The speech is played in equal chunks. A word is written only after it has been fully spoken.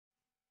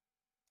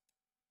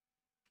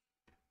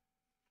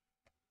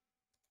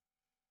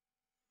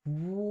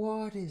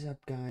What is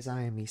up, guys?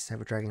 I am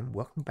Cyberdragon.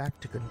 Welcome back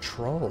to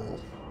Control.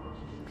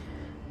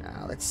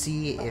 Now, let's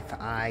see if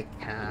I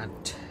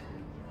can't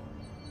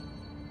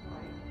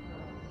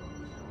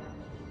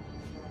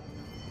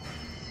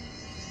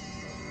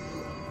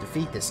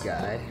defeat this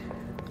guy.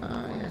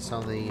 I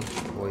saw the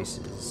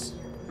voices.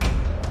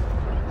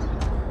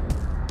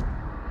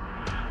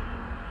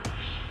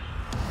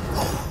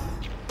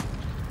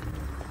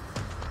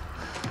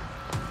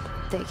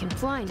 They can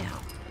fly now.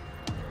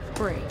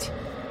 Great.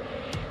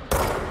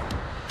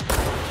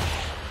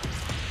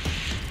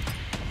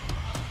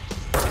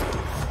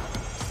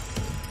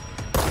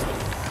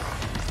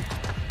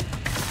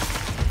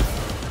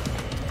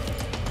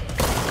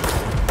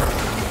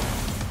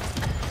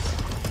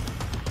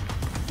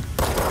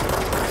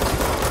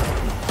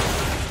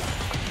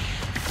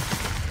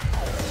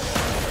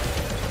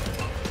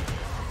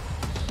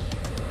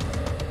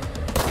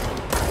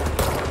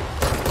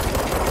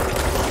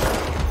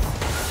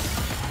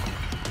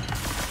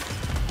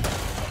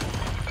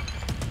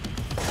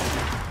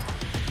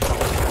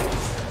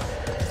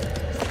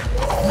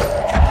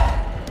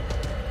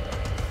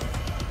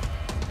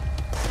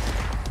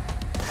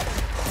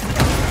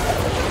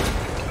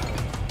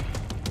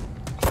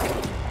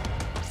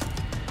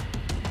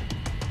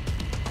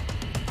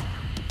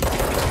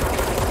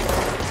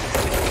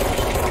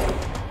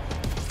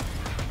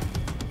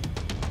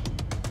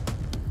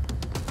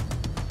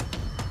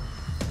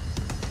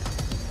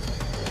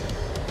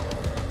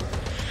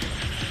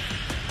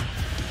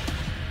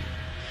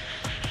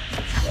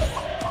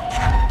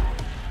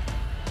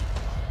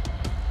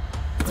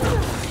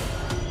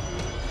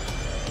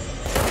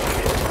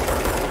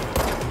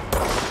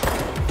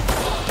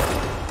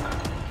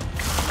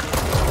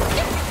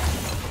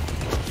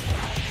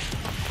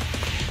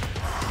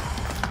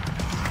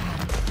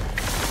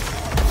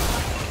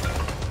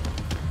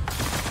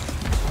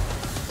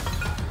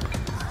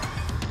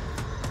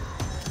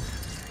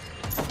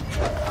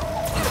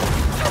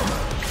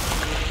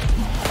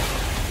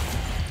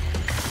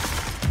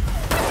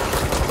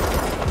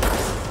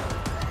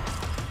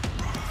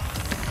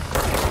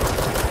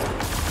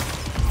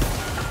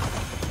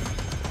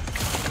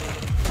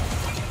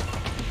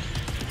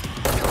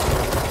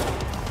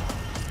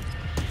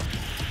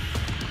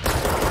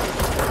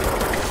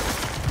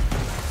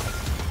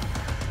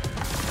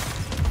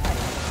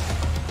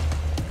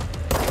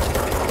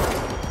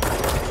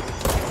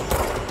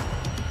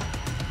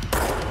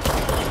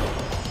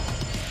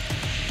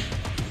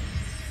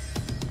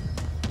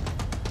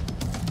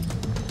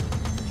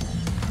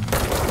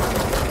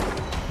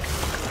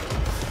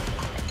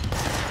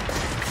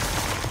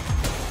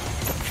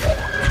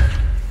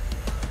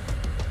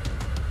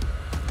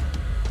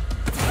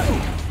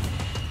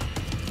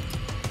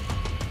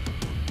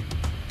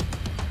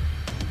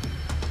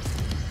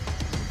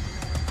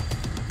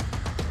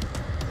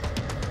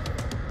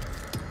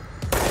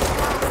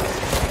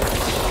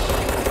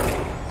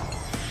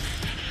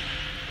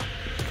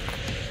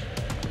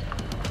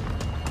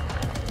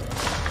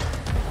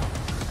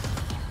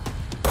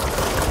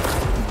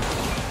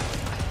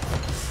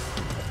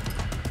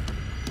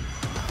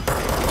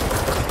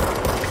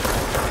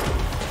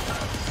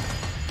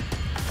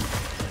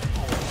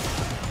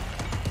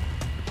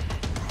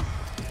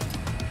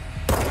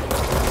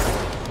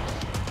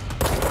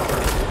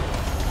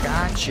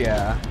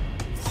 Gotcha.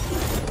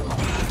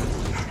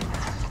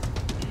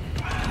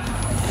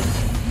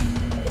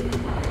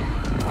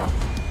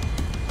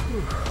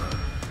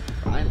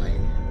 Finally.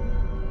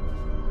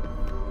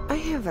 I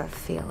have a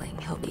feeling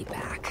he'll be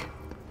back.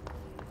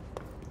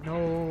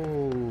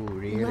 No,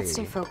 really. Let's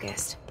stay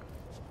focused.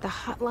 The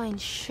hotline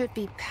should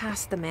be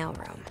past the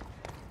mailroom.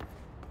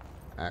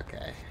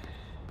 Okay.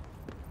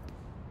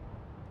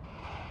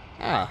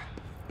 Ah.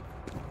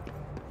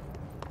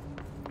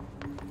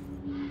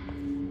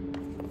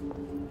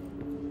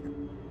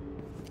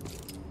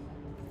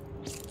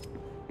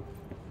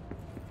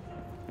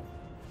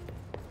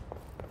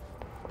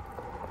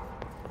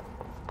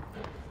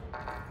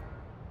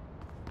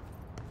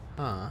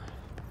 Huh.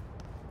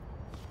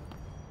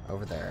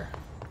 Over there.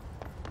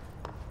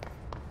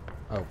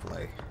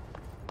 Hopefully.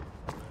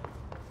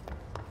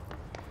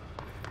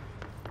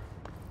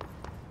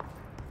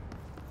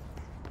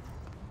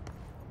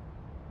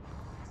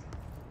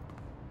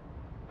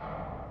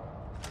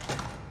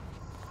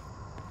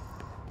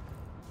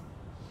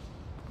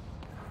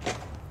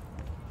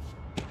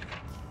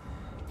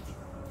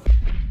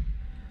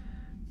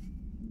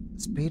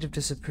 Speed of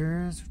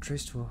disappearance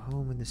traced to a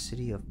home in the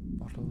city of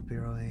Bottle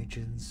Bureau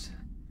agents.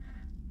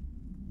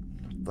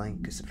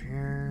 Blank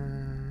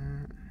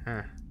disappear.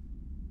 Huh.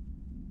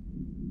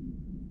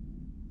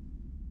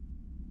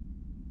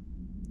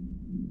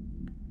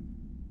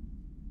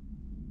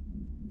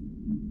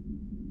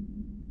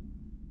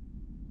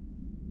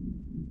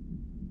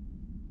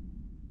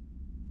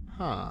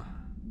 Huh.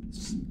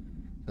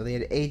 So they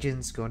had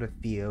agents going to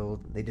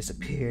field. They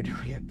disappeared,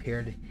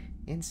 reappeared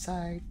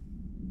inside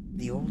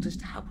the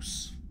oldest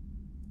house.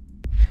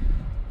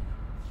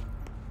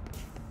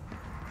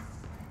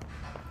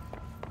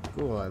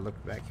 Cool, I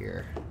look back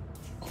here.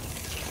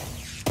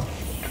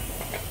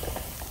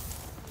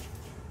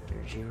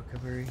 Energy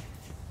recovery.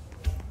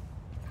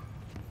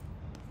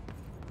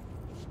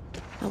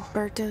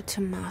 Alberto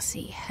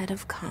Tomasi, head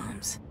of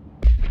comms.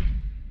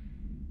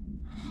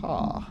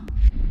 Huh.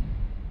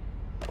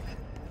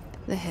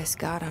 The hiss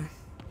got him.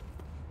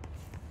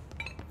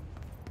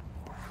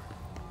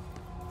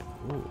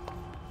 Ooh.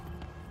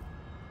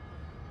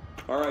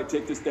 All right,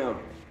 take this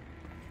down.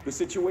 The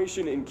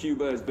situation in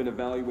Cuba has been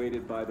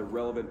evaluated by the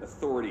relevant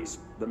authorities.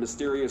 The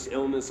mysterious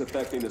illness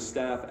affecting the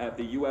staff at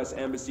the U.S.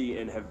 Embassy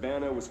in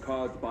Havana was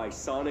caused by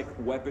sonic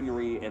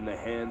weaponry in the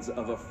hands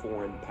of a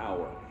foreign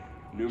power.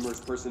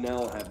 Numerous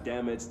personnel have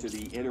damage to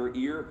the inner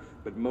ear,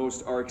 but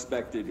most are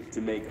expected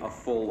to make a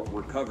full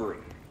recovery.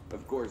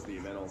 Of course, the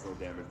event also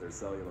damaged their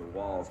cellular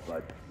walls,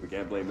 but we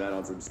can't blame that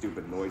on some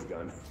stupid noise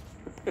gun.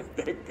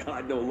 Thank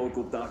God no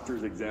local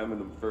doctors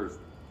examined them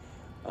first.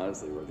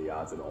 Honestly, what are the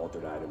odds an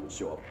altered item would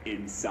show up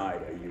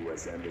inside a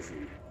U.S.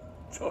 embassy?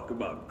 Talk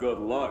about good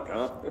luck,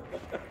 huh?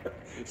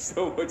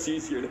 So much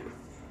easier to...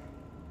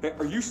 Hey,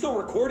 are you still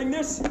recording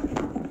this?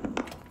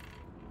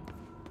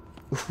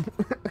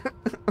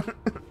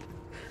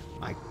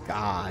 My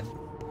God.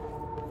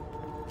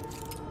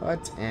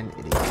 What an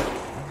idiot.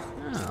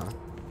 Oh.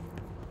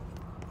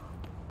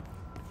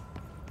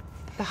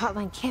 The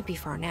hotline can't be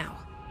far now.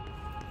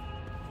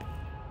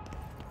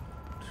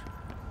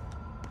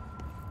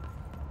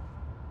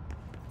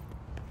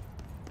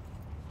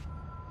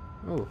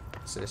 Oh,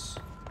 what's this?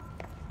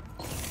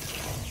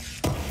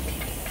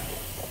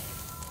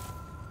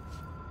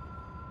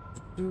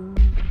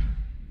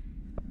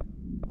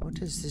 What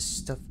does this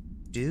stuff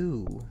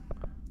do?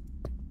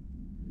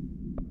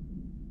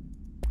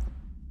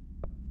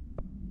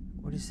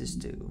 What does this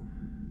do?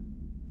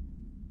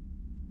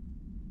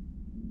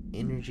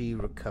 Energy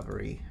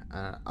recovery.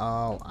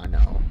 Oh, I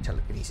know.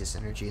 Telekinesis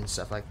energy and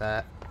stuff like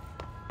that.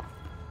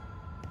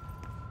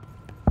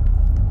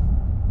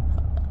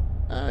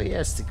 Oh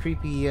yes, the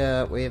creepy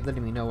way of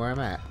letting me know where I'm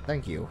at.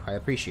 Thank you. I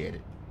appreciate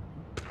it.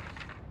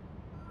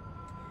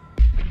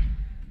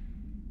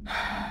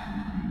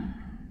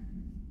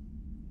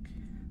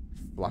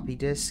 Floppy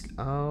disk?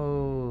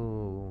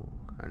 Oh,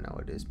 I know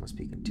what it is. Must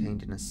be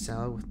contained in a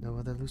cell with no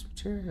other loose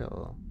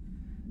material.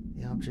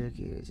 The object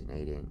is an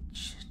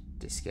 8-inch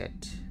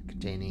diskette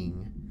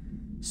containing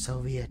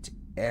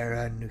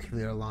Soviet-era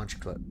nuclear launch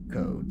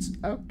codes.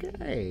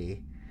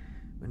 Okay.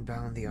 When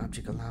bound, the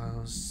object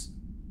allows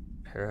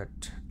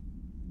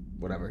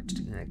whatever to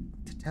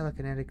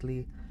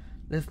telekinetically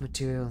lift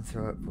material and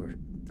throw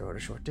it a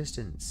short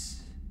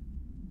distance.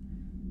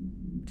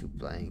 Too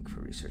blank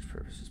for research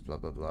purposes. Blah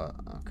blah blah.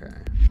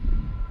 Okay.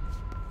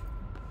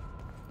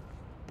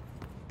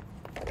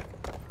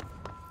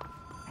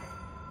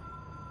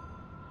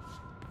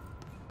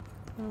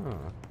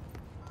 Oh.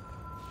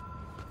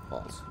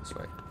 Balls this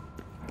way.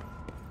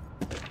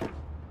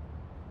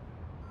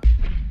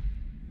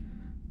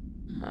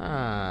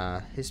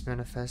 His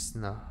manifests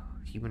in the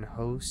human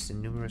host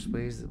in numerous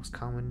ways. The most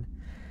common,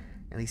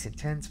 at least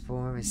intense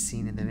form, is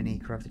seen in the many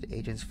corrupted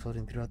agents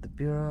floating throughout the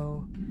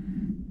Bureau.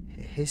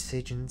 His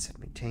agents have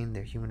maintained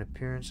their human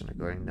appearance,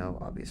 undergoing no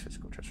obvious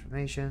physical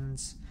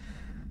transformations.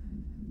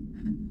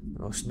 The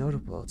most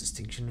notable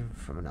distinction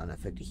from an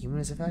unaffected human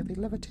is the fact they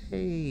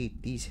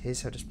levitate. These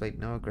Hiss have displayed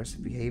no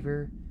aggressive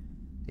behavior.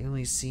 They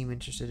only seem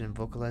interested in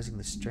vocalizing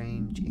the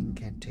strange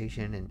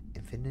incantation and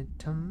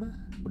infinitum,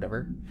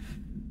 whatever.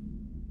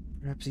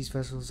 Perhaps these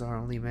vessels are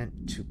only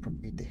meant to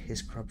propagate the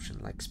Hiss corruption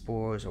like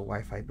spores or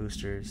Wi-Fi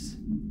boosters.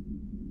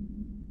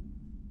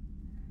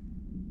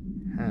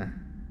 Huh.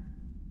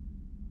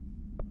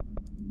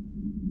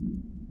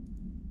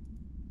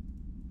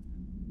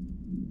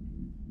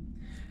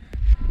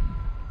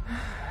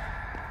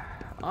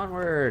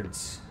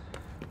 Onwards!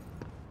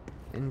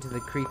 Into the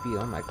creepy...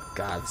 Oh my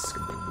god, this is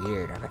gonna be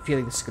weird. I have a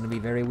feeling this is gonna be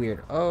very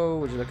weird. Oh,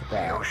 would you look at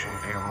that? The Ocean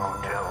View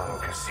Motel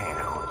and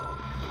Casino.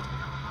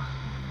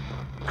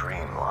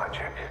 Dream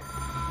Logic.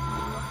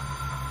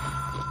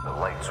 The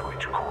light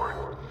switch cord.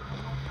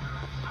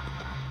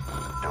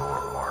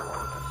 Door marked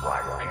with the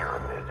Black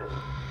Pyramid.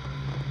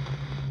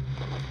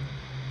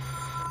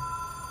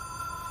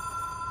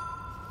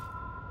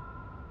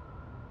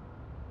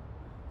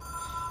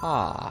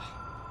 Ah.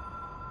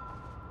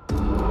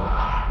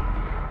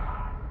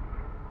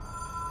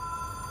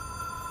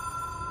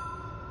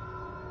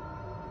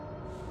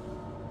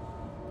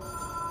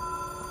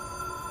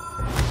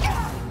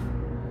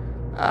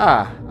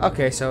 Ah,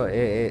 okay, so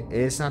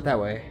it's not that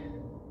way.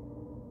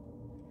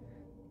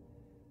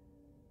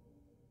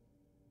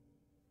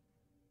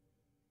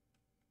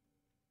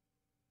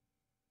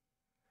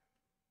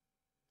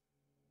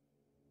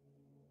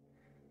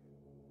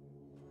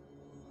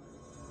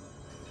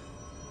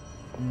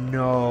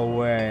 No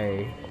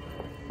way.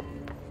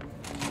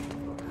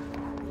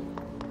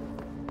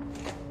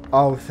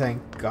 Oh,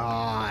 thank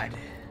God.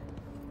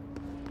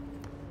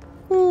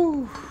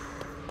 Whew.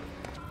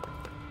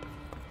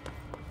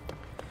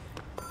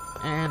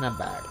 And I'm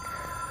back.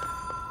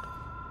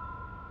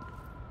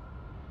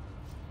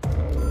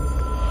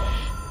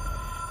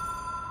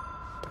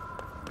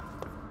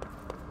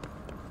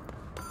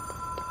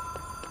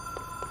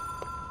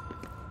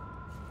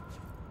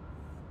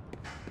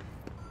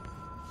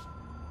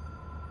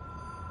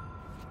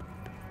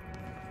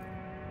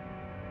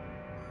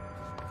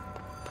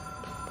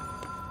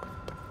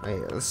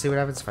 Wait, let's see what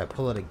happens if I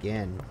pull it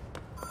again.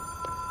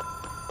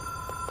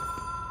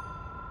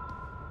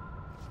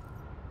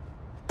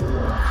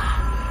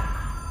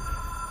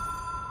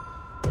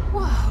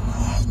 Whoa.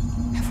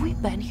 Have we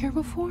been here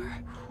before?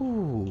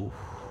 Ooh.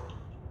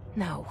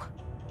 No.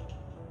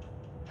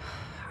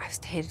 I've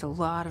stayed at a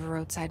lot of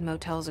roadside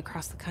motels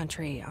across the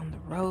country, on the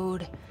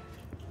road,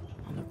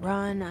 on the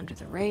run, under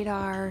the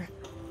radar.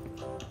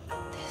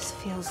 This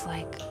feels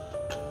like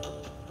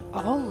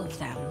all of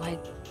them,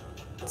 like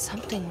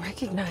something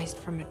recognized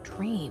from a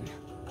dream.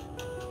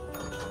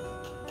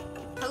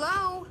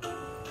 Hello?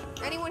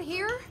 Anyone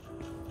here?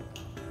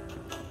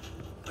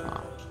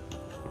 Huh.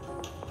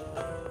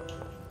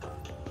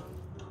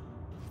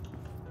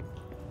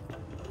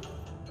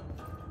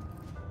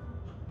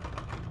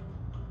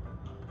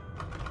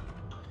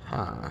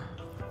 Huh.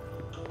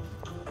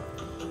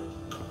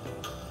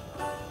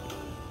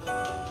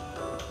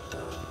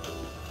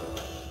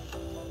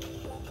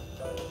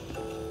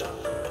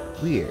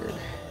 Weird.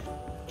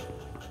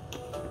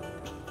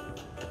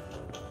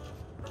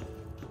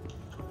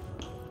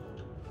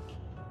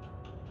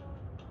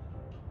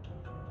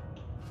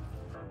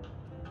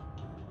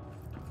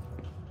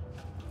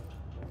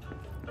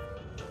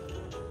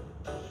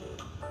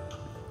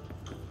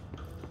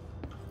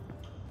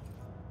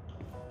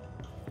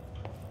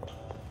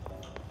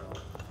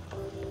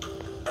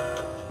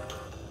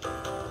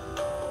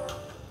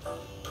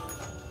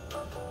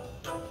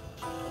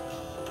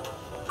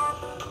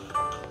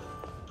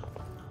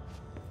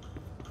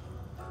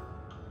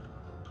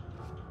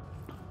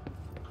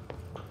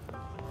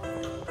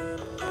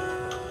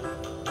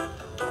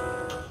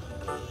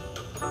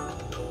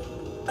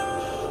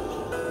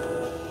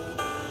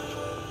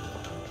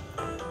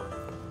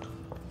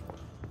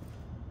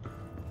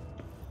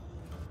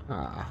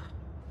 Ah.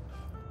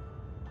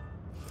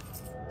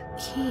 The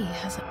key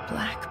has a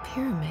black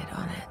pyramid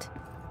on it.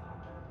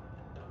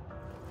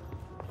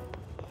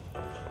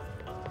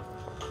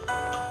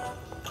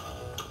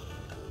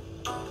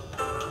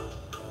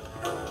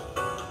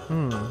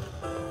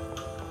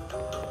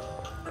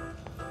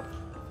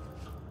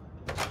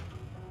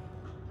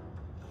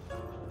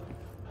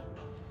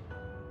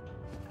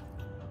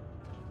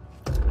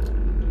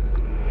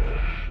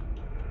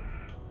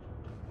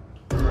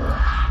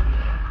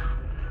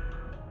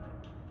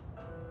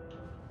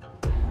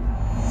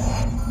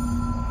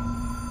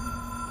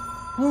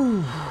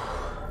 Whew.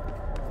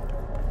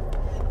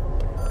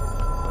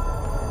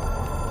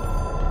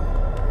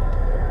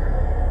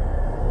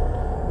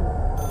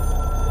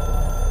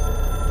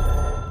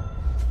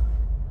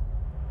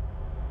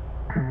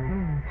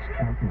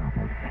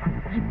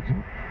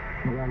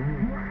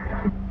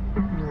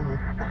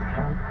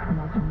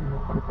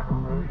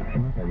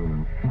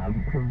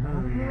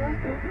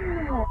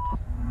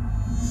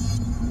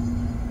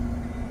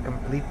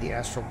 Complete the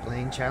astral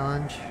plane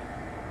challenge.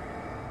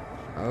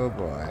 Oh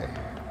boy.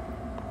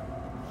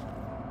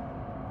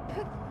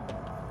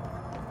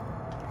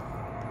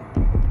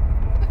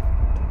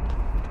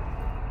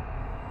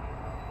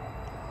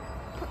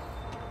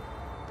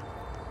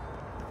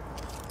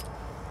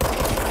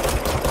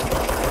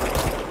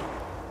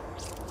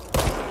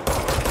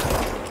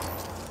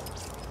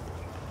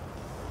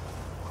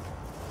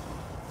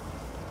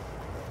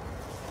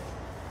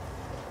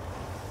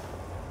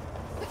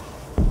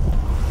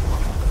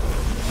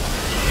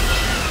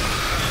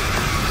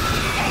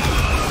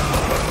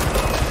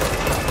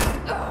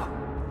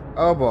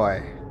 Oh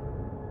boy.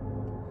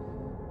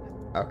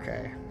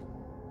 Okay.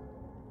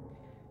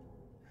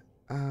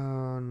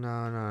 Oh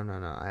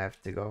no. I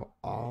have to go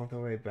all the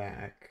way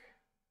back.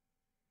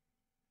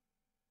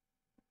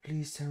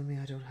 Please tell me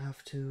I don't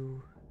have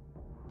to.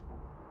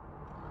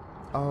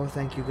 Oh,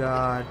 thank you,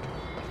 God.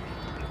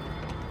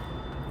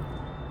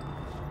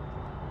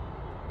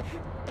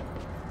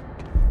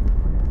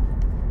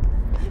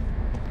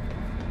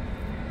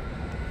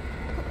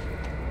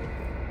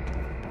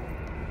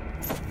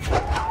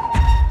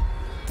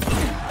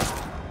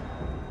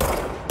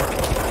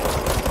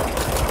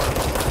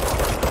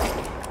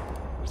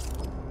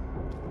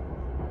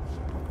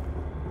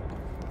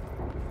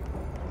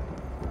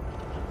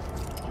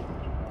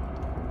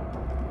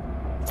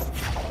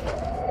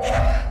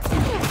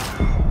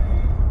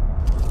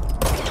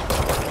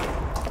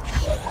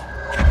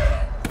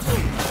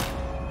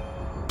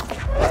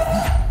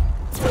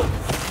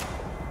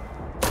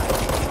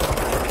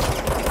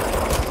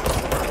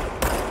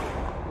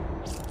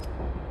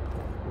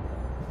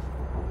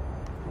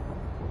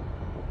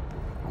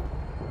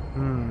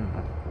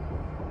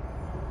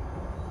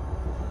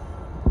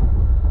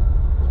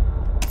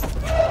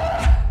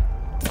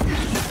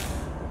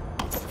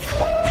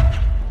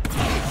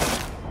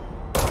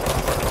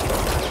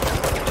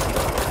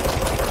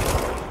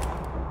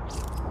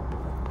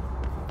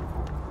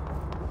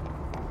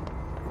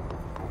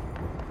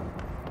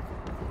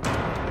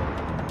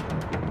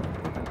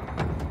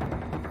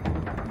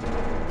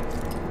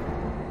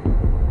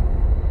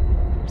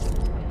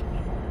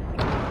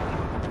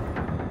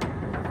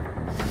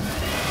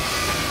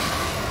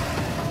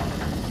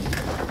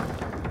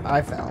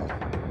 I fell.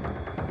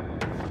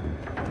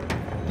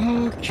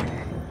 Okay.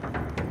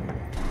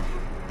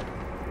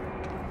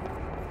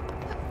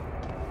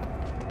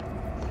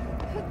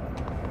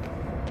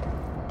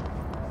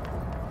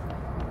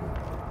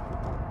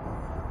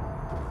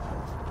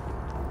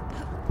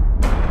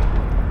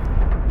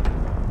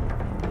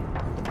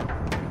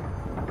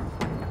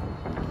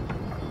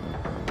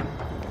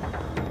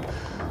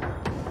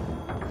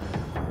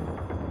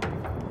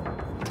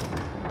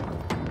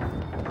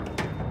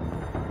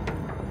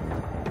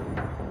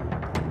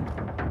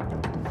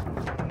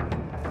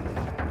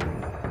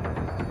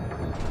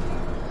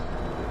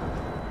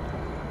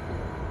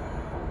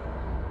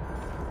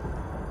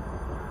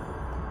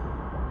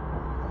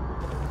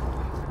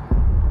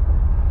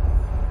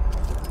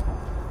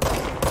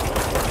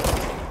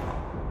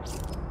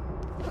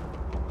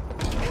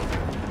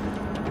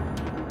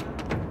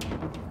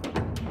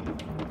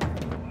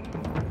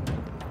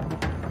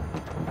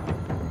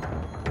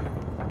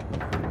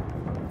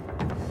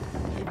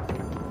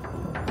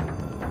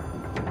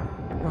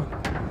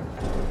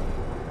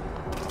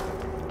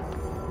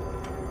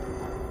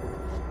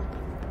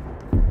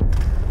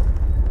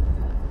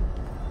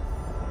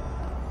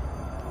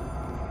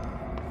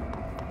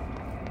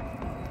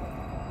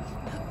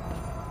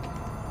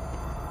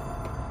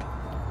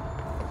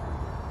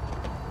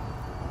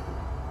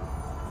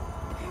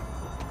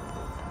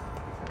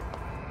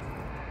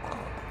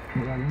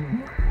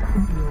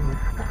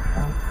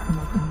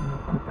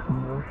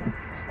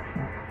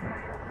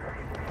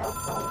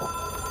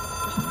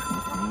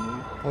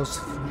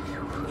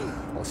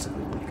 Also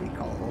the weekly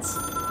calls.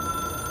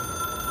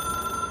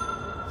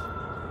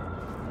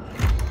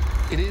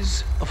 It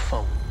is a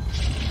phone.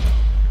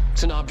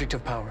 It's an object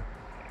of power.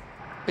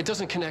 It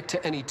doesn't connect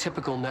to any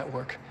typical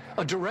network.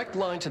 A direct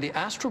line to the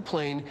astral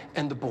plane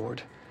and the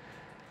board.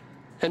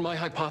 And my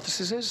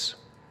hypothesis is,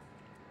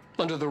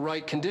 under the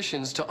right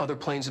conditions, to other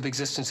planes of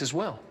existence as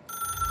well.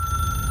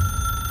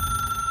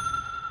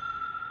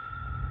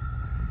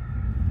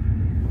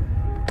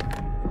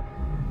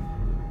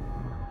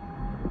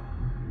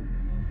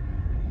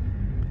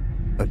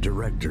 A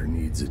director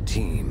needs a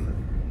team.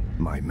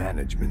 My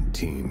management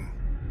team.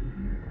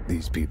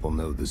 These people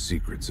know the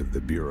secrets of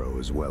the Bureau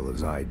as well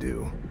as I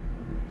do.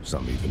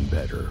 Some even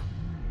better.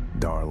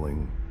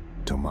 Darling,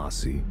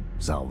 Tomasi,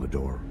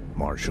 Salvador,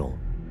 Marshall.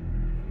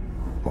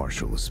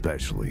 Marshall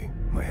especially,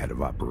 my head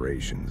of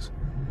operations.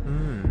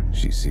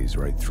 She sees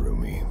right through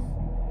me.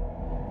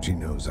 She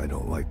knows I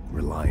don't like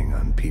relying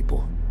on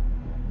people.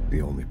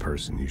 The only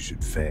person you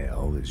should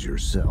fail is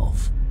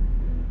yourself.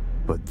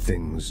 But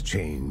things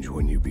change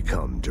when you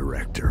become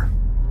director.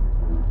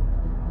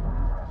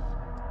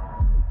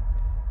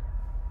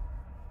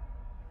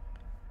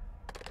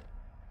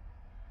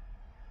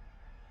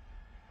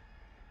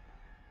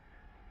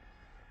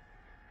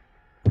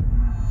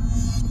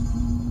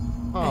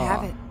 I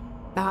have it.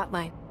 The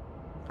hotline.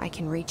 I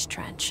can reach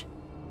Trench.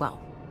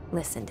 Well,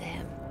 listen to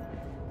him.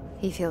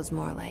 He feels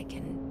more like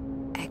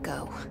an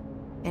echo.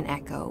 An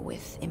echo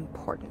with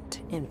important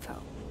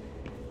info.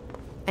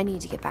 I need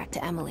to get back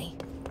to Emily.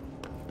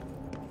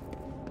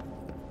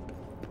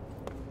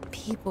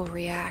 People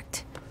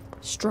react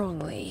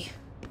strongly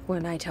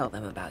when I tell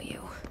them about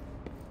you.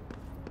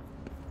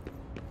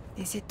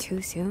 Is it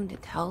too soon to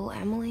tell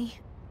Emily?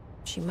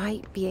 She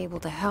might be able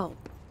to help.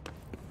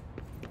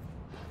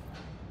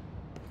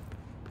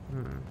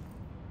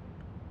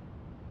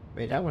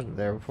 Wait, I wasn't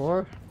there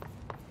before.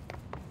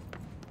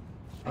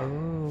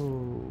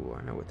 Oh,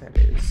 I know what that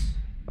is.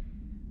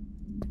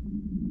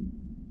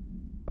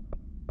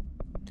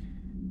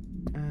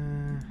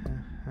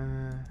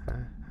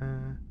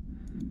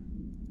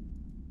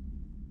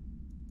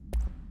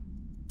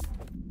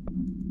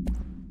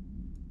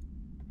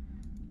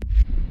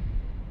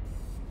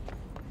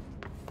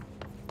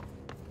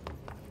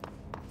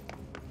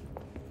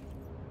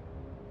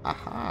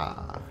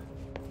 Aha.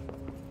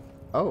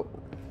 Oh.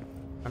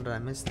 How did I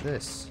miss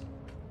this?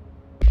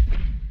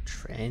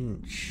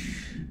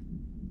 Trench.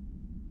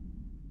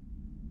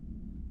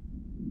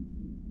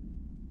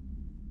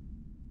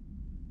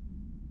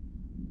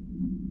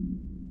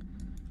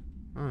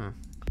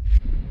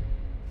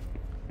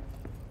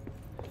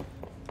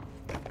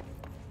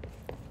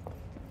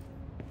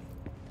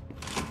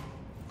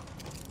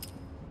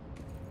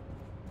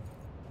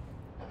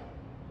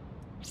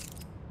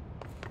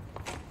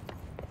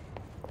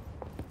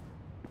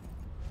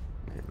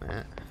 Wait a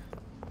minute.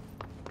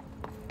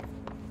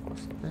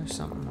 There's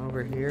something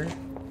over here.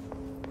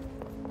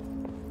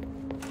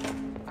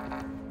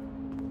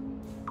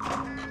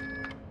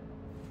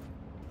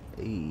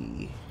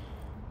 Hey.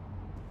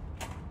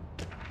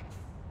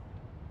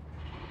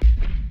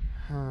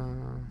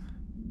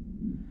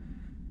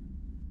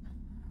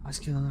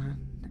 Muscular,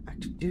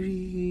 active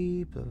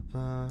duty, blah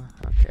blah blah.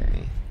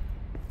 Okay.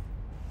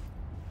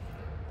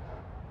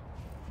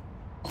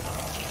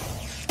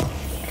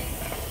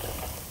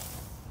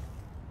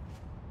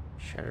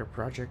 Shatter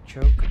Project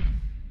choke.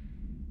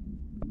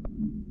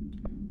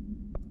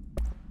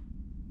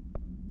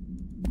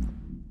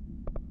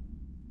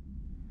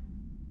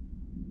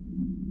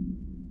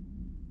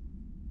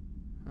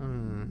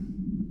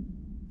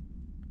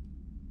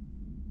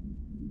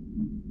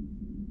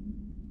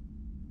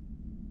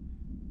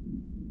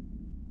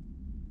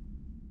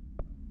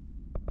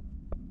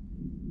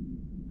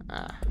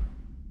 Ah.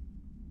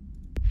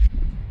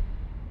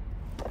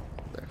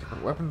 There are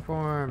different weapon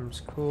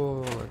forms.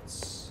 Cool.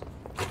 Let's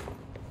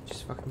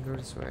just fucking go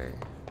this way.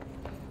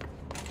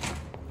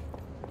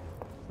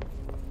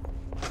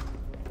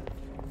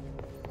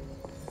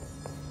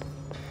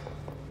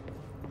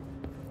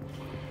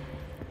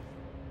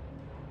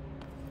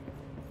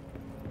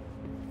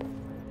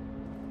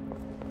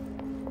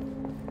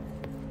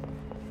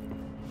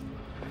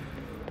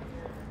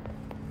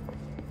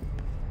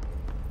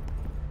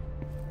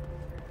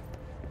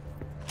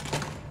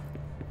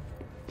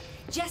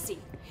 Jesse,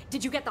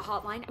 did you get the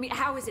hotline? I mean,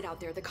 how is it out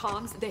there? The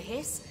comms? The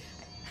hiss?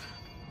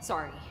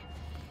 Sorry.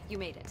 You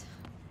made it.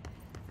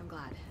 I'm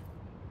glad.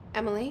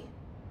 Emily?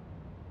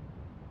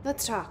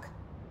 Let's talk.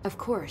 Of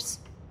course.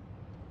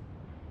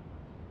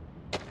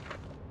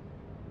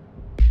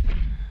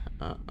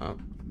 Oh,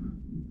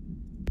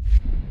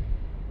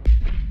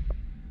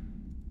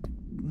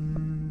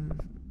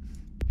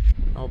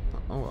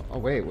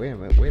 wait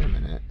a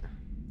minute.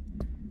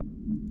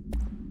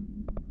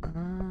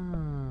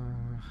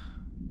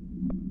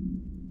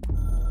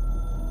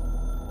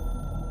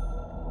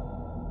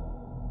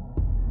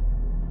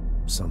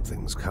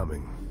 Something's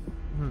coming.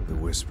 The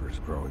whisper's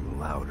growing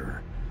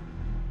louder.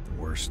 The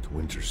worst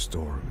winter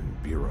storm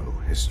in Bureau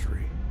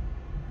history.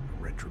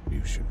 A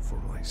retribution for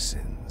my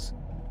sins.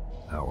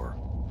 Our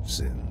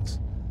sins.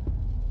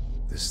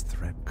 This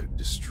threat could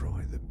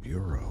destroy the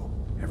Bureau,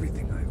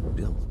 everything I've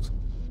built.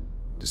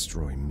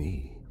 Destroy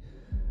me.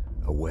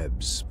 A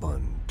web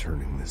spun,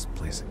 turning this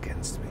place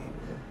against me.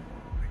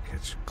 I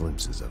catch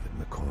glimpses of it in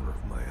the corner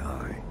of my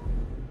eye.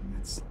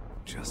 It's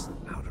just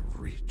out of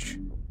reach.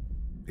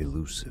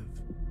 Elusive.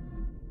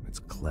 It's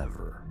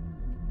clever.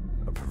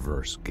 A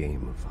perverse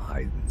game of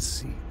hide and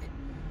seek.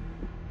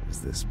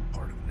 Is this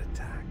part of an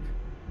attack?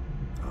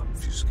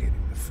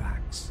 Obfuscating the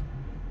facts.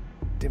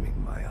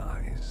 Dimming my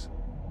eyes.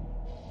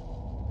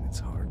 It's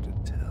hard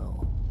to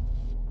tell.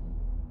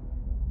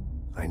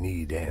 I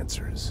need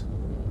answers.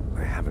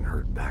 I haven't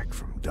heard back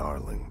from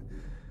Darling.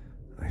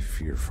 I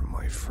fear for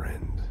my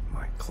friend,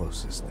 my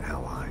closest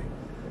ally.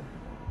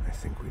 I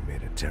think we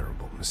made a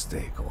terrible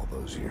mistake all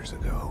those years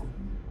ago.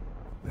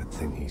 That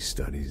thing he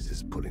studies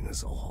is putting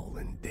us all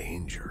in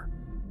danger.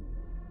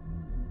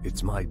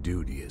 It's my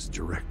duty as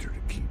director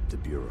to keep the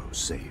Bureau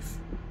safe.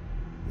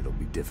 It'll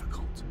be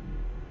difficult.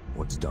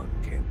 What's done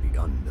can't be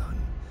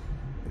undone.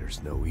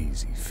 There's no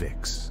easy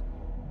fix.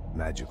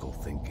 Magical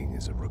thinking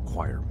is a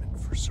requirement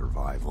for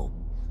survival.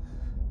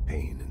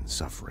 Pain and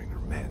suffering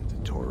are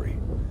mandatory.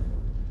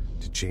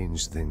 To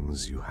change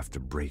things, you have to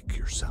break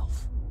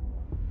yourself.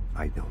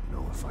 I don't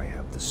know if I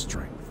have the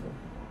strength.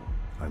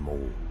 I'm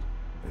old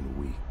and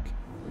weak.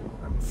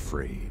 I'm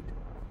afraid.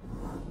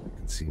 I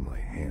can see my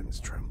hands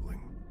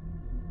trembling.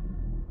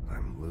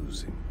 I'm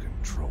losing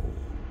control.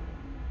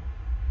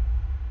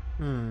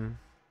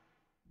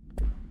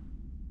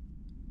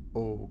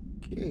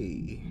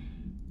 Okay.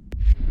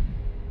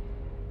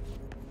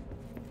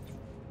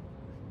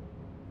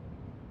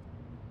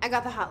 I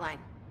got the hotline.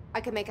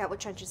 I can make out what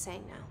Trench is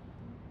saying now.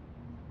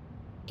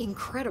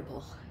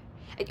 Incredible.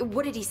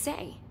 What did he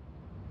say?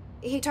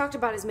 He talked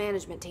about his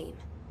management team.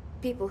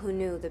 People who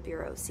knew the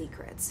Bureau's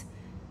secrets.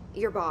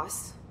 Your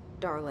boss,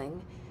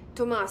 Darling.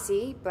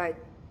 Tomasi, but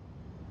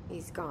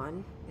he's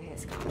gone.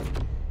 He's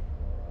gone.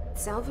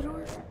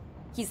 Salvador?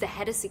 He's the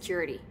head of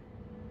security.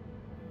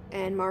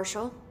 And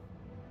Marshall?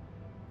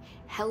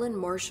 Helen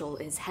Marshall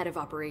is head of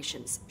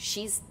operations.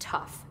 She's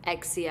tough,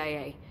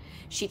 ex-CIA.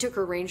 She took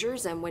her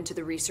Rangers and went to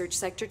the research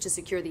sector to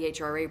secure the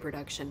HRA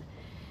production.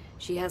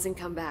 She hasn't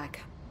come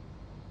back.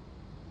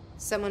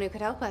 Someone who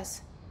could help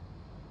us.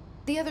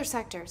 The other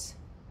sectors.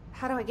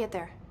 How do I get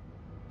there?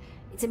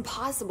 It's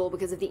impossible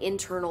because of the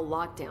internal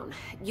lockdown.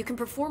 You can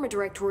perform a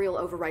directorial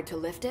override to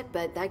lift it,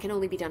 but that can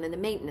only be done in the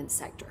maintenance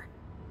sector.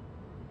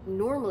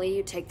 Normally,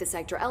 you take the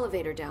sector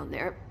elevator down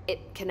there.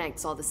 It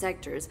connects all the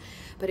sectors,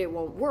 but it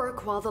won't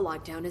work while the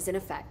lockdown is in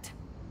effect.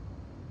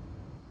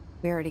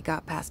 We already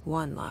got past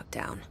one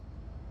lockdown.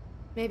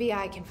 Maybe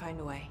I can find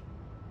a way.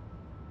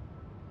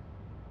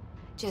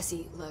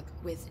 Jesse, look,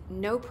 with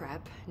no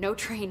prep, no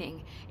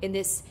training, in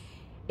this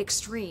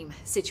extreme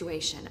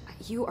situation,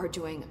 you are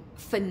doing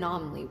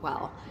phenomenally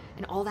well.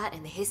 And all that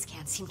and the hiss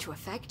can't seem to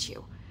affect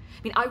you.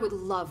 I mean, I would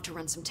love to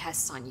run some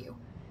tests on you.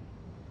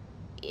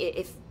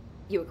 If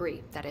you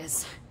agree, that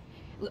is.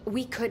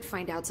 We could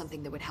find out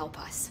something that would help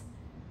us.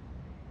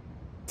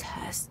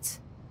 Tests?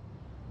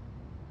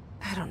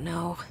 I don't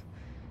know.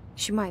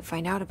 She might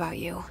find out about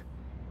you.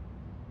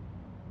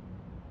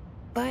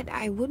 But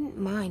I wouldn't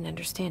mind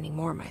understanding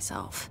more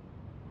myself.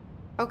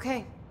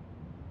 Okay.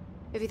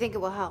 If you think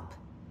it will help.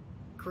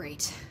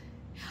 Great.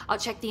 I'll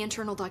check the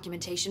internal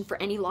documentation for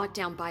any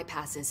lockdown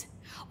bypasses.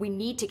 We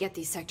need to get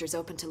these sectors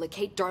open to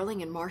locate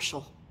Darling and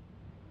Marshall.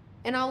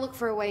 And I'll look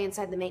for a way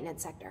inside the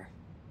maintenance sector.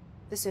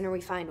 The sooner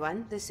we find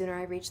one, the sooner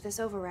I reach this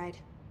override.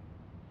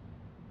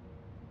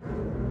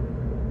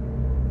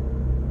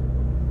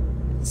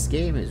 This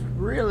game is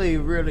really,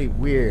 really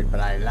weird, but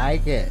I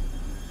like it.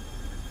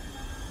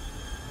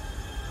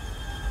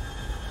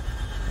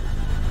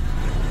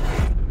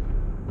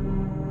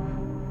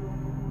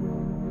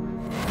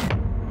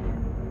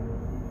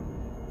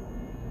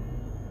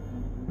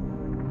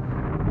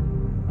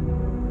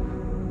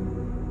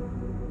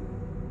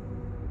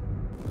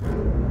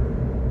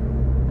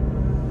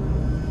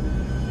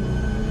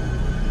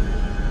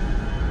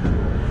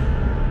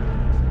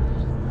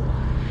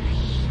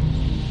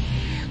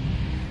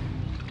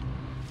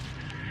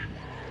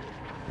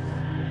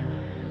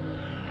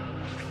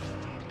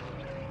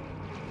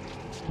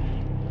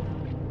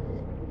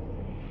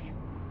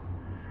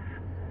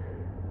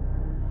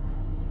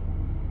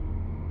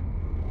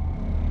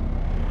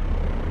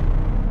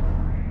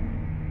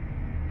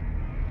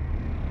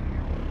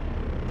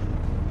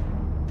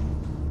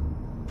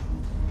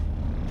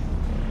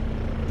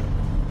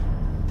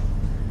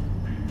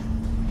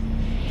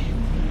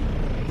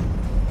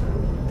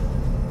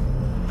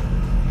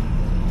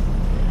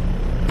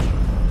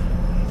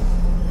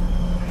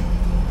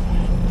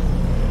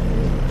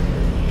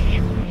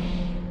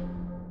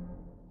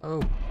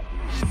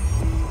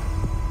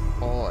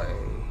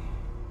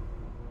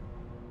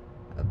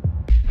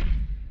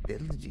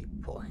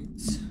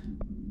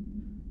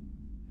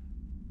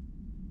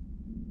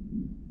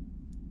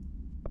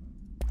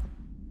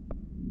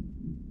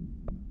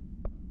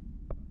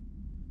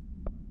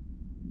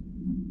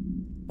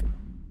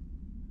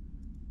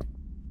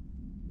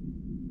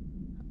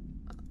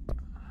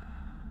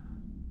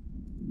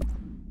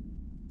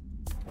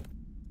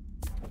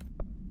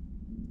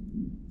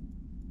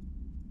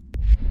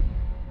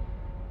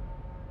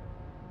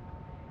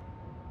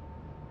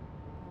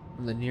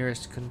 the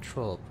nearest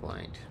control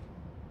point.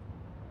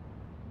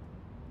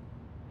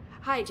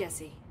 Hi,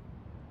 Jesse.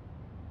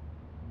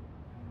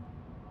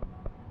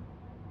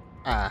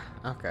 Ah,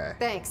 okay.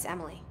 Thanks,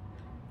 Emily.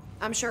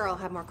 I'm sure I'll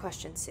have more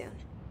questions soon.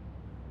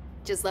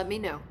 Just let me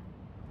know.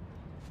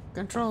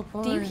 Control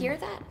point. Do you hear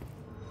that?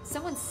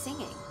 Someone's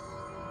singing.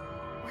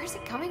 Where's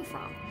it coming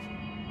from?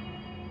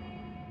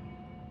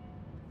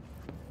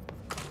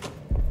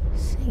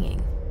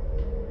 Singing.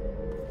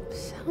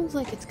 Sounds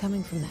like it's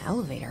coming from the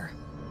elevator.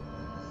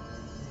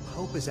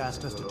 Hope has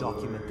asked us to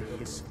document the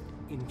Hiss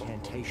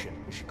incantation,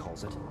 as she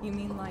calls it. You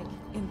mean like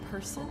in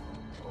person?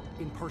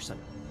 In person,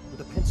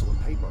 with a pencil and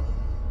paper.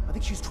 I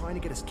think she's trying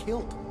to get us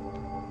killed.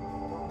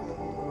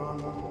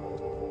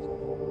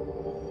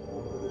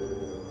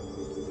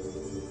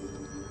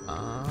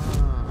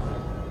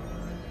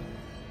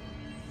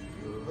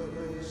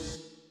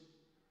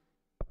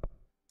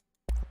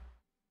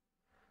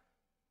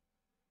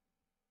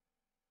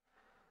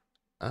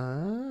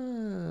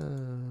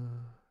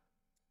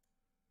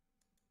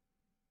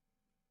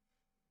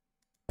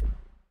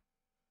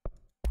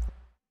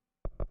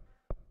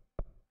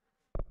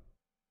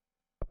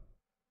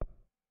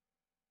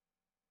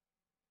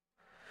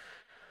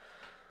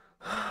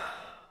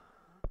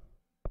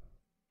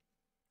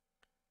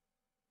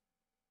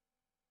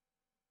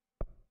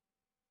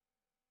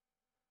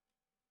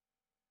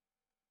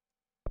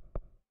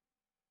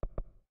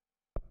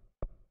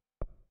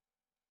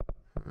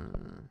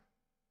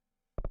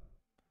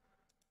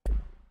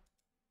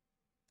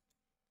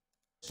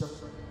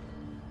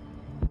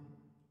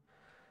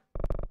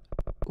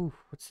 Ooh,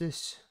 what's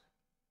this?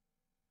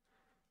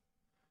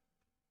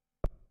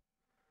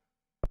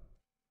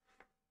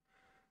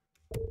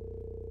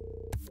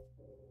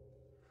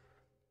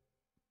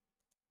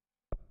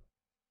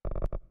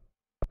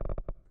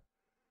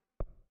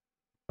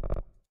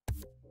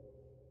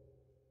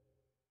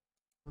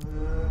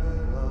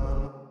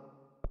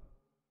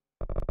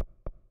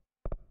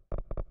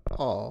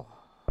 Oh.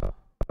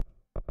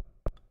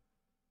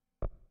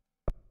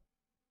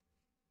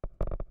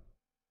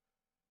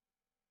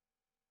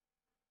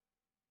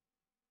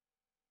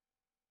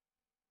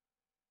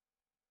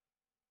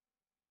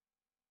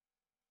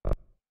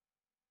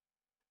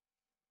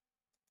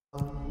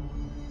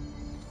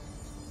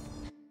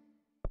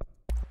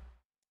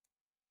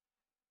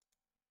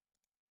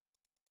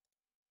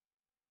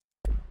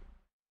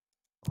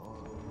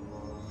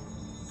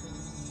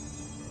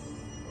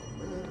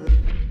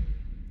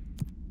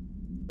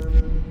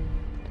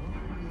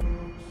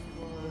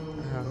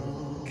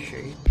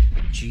 Okay.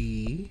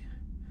 G.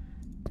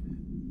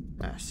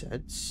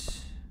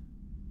 Assets.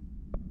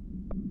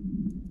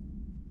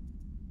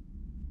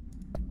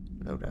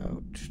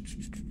 Loadout.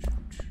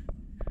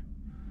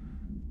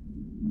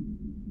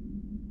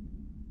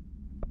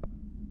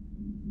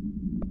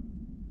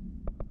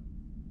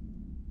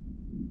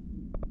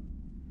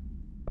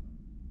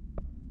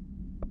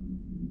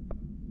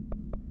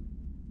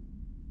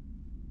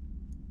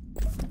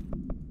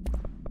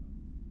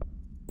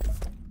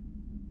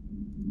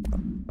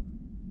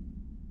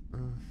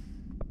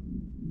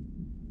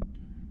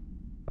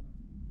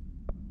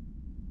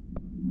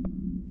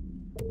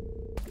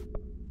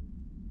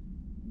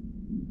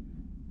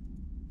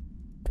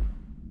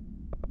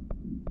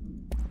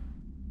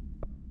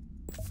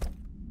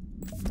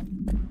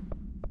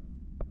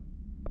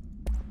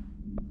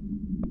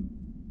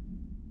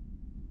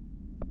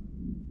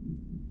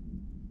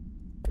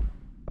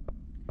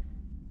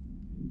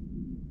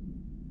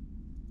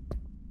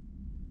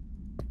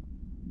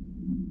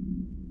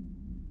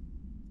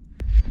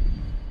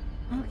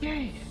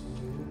 Okay.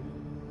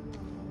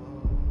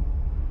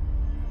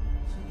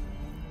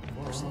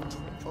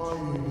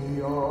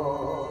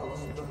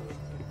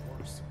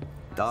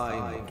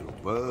 Time to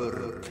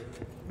work.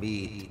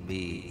 Meet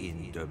me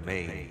in the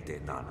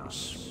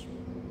maintenance.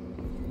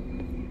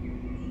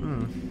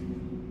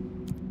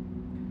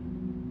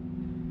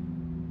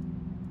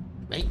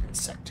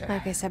 Maintenance sector.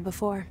 Like I said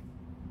before,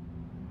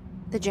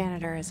 the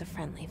janitor is a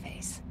friendly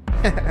face.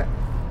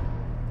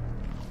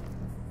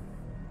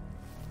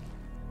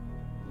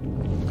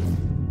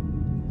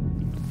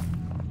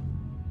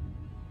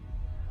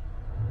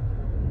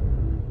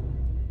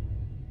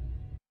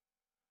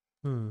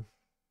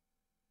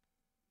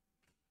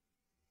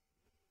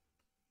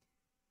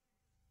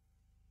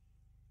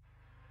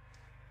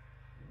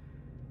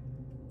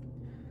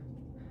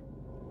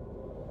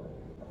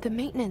 The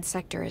maintenance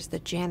sector is the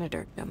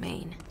janitor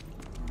domain.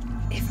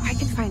 If I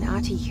can find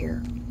Ahti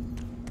here,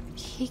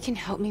 he can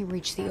help me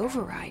reach the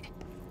override.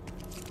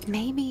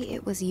 Maybe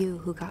it was you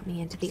who got me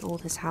into the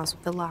oldest house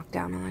with the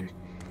lockdown on.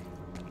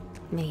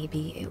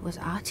 Maybe it was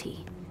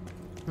Ahti.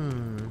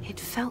 It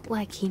felt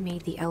like he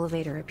made the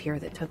elevator appear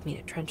that took me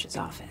to Trench's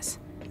office.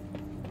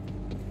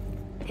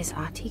 Is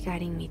Ahti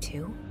guiding me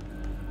too?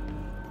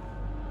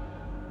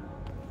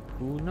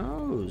 Who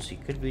knows? He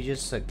could be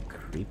just a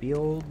creepy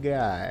old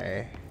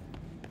guy.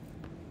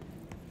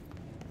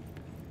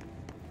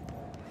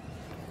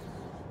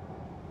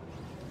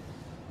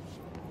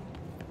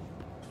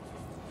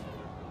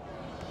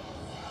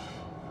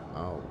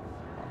 Oh,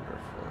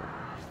 wonderful.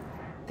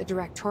 The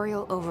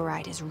directorial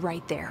override is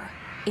right there,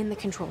 in the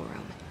control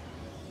room.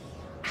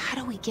 How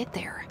do we get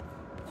there?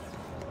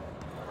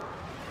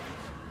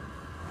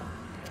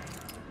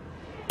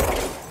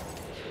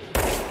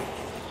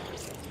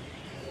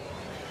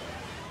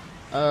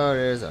 Oh,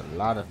 there's a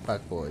lot of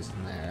fuckboys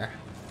in there.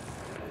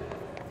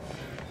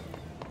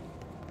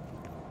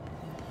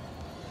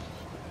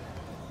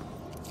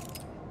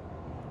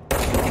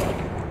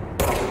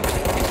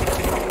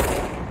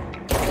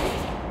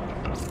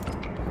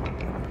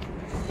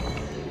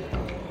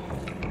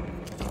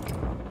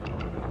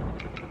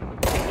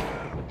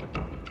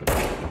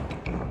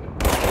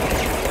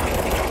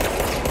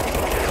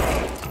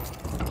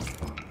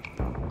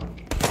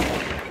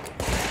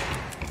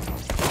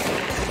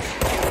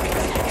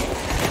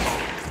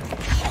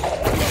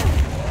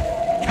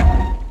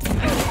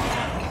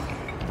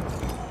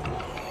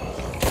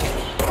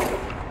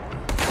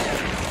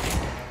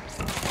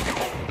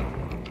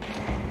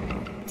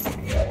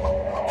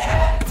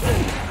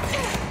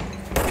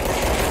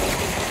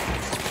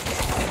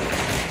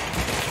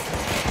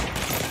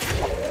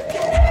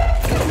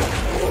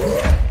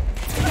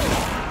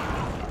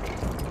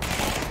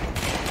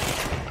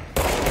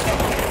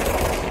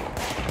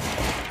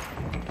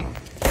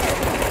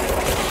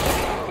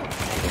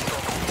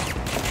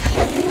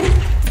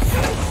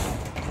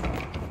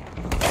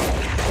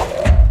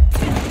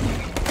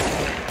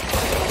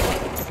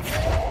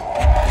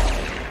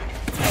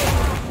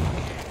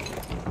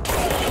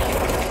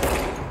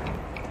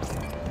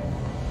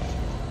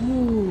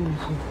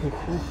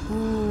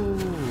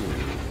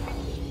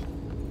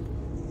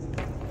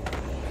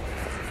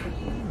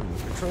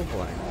 Control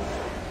point.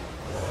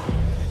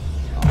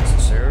 Also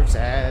serves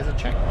as a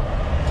checkpoint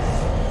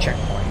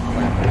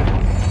weapon.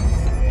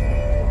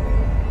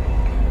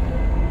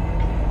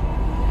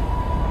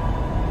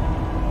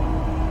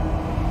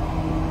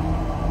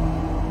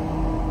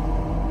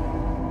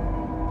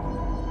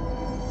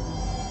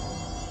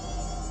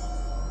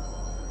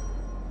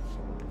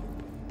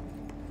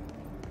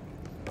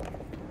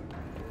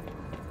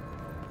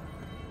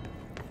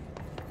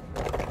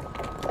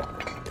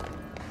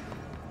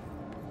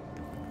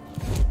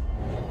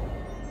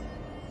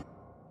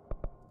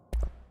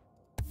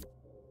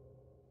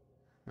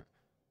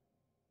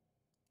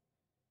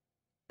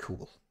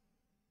 Cool.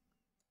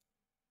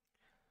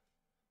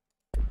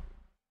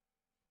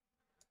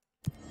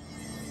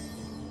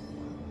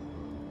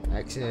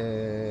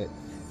 Exit.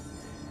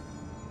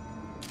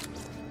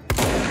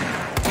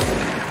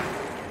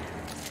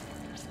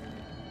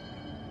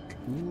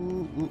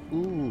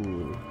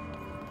 Ooh.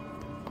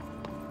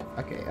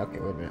 Okay,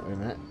 wait a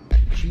minute.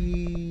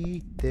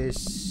 G,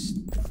 this.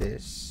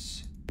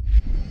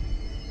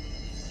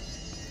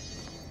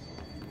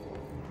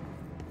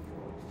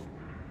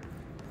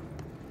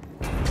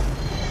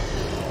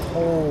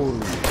 Holy.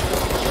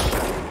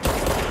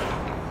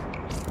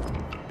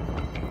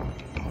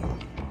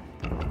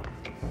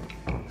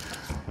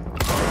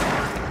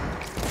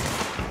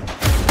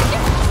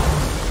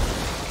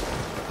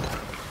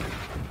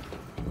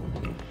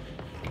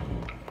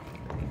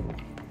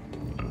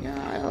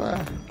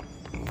 Yeah,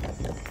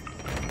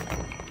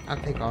 I'll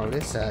take all of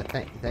this.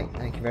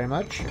 Thank you very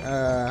much.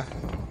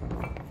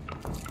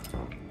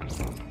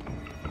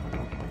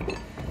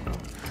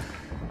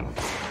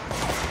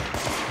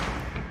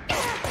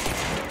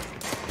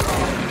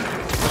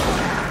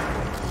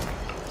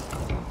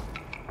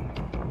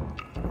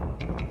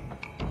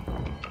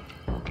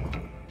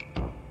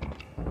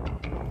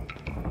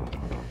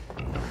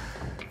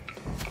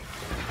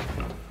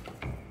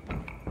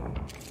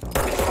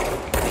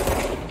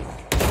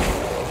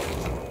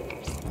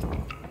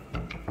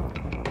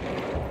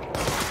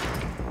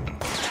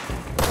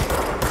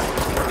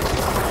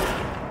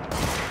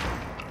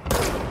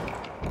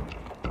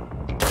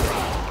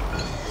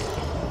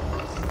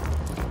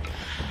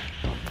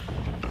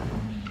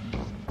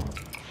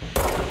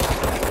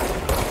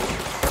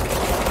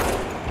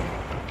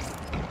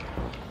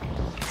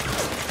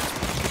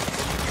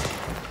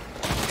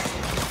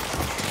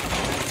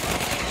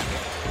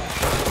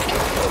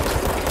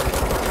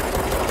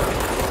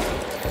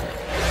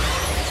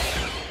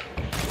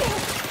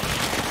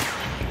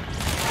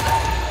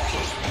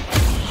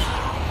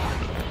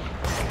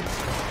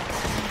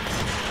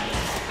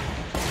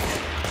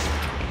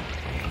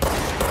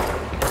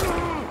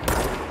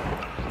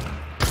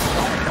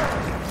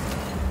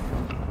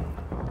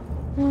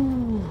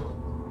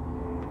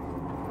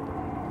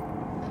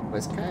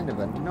 Was kind of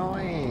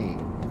annoying.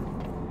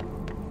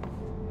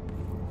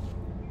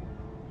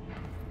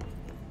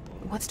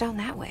 What's down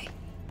that way?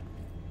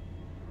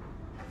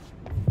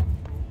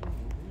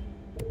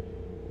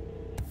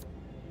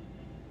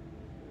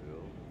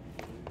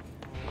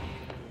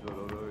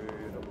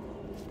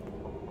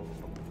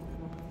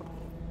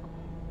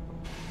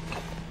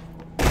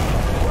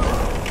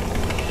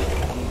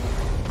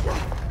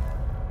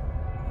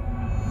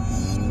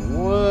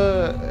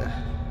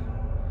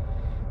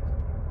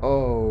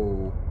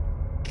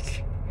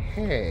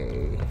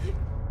 Okay.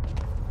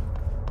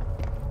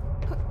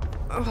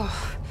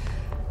 Oh,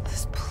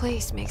 this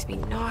place makes me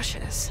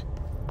nauseous.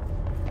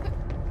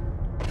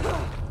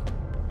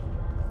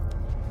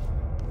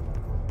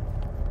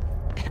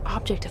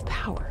 object of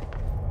power.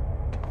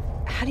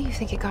 How do you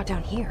think it got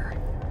down here?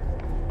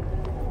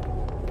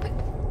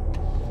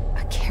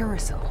 A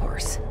carousel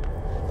horse.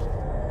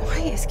 Why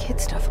is kid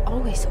stuff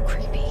always so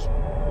creepy?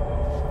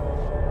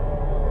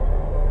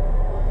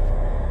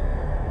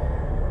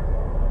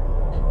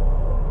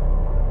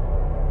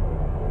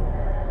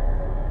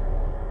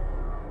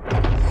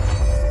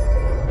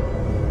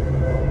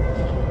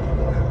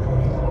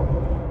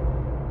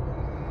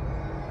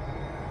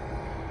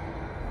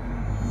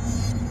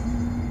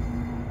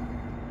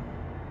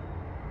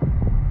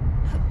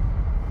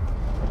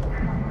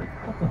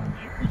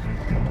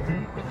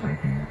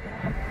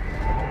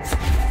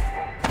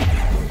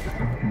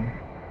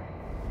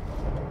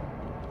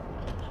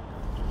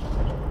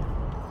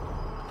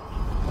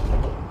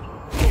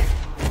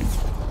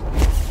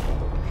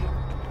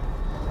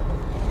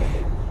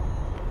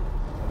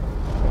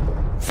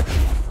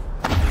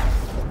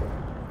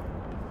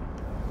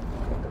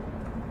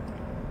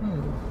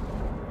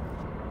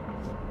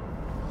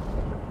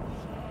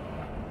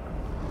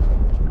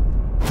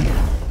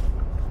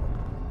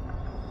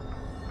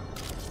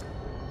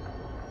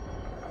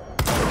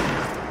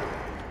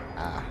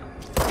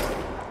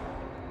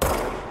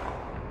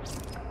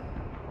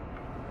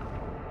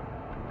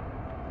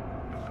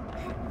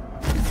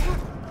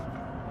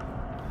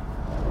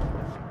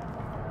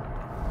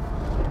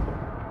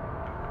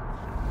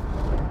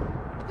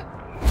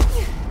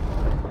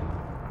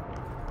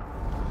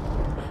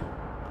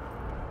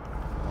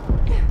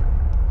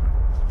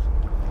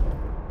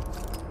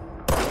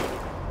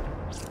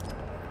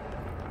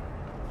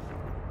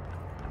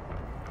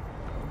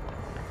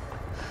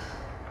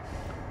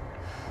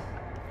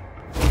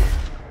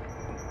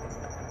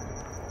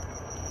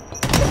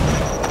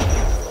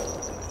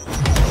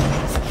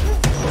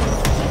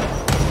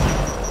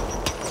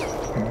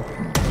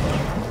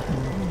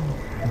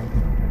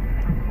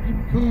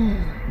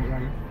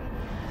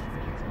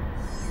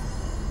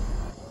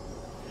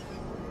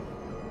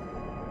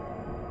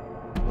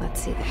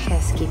 Let's see the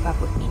Hiss keep up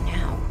with me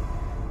now.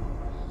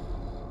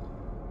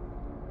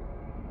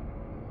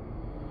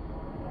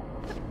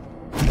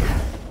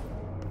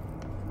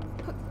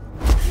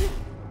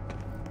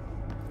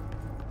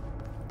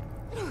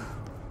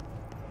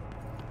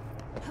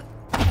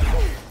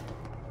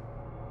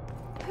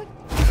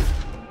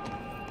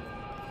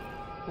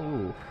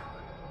 Ooh.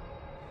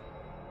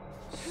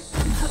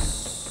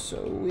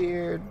 So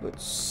weird, but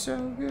so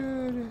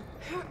good.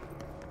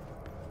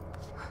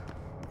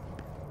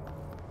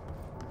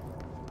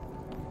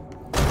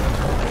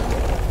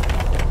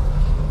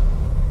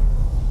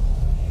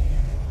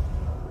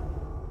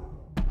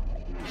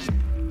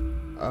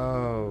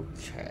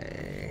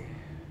 Okay.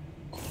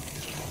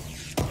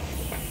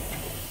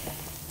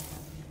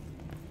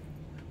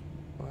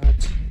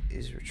 What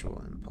is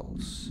Ritual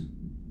Impulse?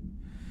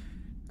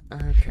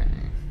 Okay.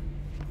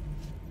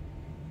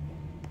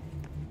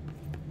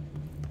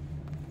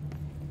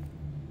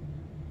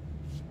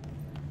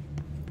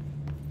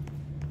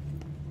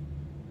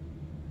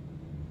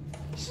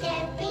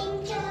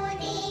 Stepping to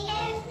the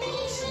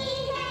FBC,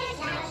 there's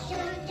lots to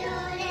do,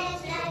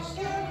 there's lots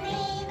to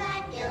read,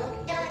 but you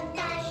don't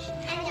touch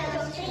and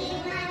don't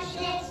scream much.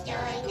 Let's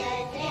join the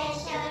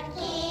Treasure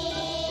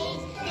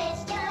Kings.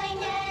 Let's join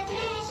the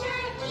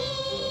Treasure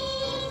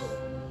Kings.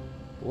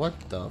 What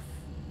the f...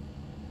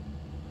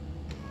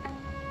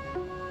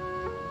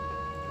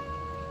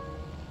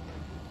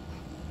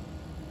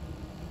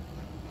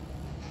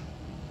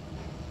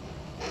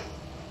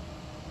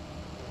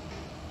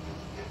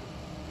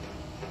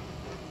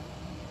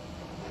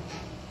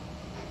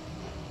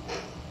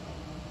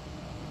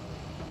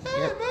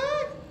 Hey,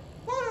 man!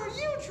 What are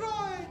you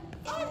drawing?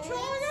 I'm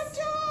drawing a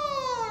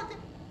dog!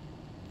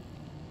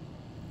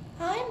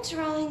 I'm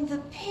drawing the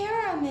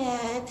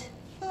pyramid.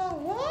 The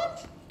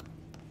what?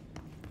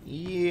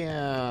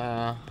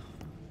 Yeah.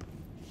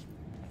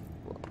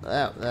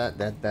 Well,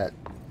 that.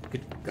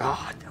 Good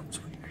God, that was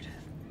weird.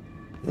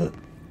 Ugh.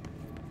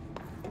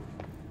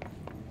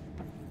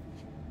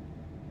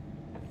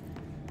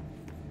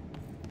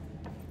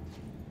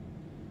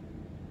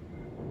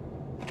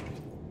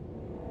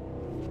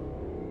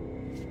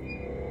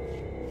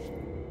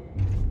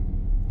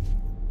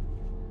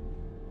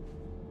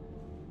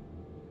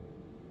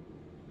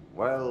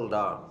 Well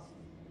done.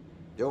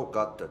 You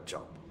got the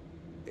job.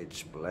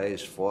 It's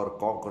place for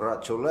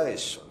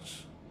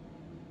congratulations.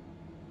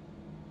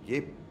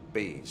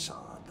 Yippee,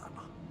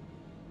 saatana.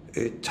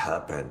 It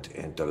happened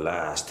in the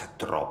last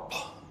drop.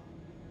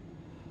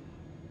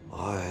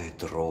 I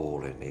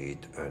truly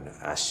need an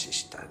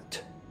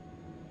assistant.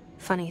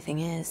 Funny thing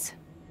is,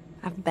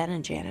 I've been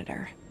a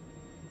janitor.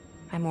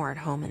 I'm more at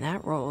home in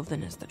that role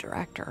than as the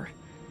director.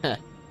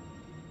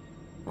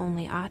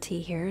 Only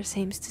Ahti here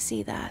seems to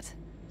see that.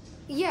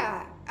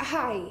 Yeah,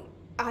 hi,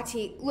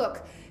 Ahti.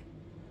 Look,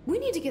 we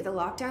need to get the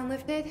lockdown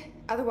lifted,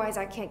 otherwise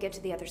I can't get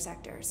to the other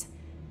sectors.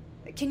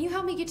 Can you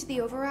help me get to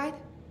the override?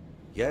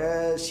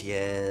 Yes,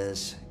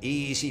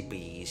 easy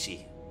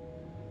peasy.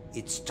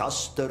 It's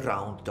just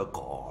around the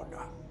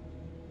corner.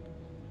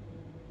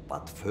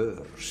 But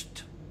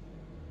first,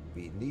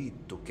 We need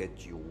to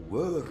get you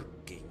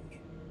working.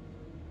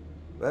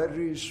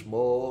 Very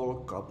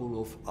small,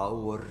 couple of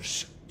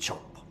hours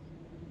job.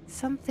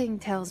 Something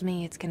tells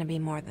me it's gonna be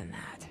more than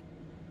that.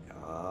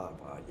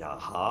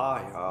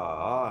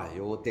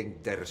 You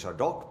think there's a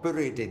dog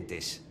buried in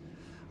this?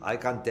 I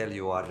can tell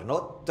you are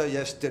not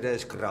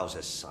yesterday's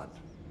Krause's son.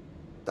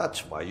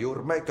 That's why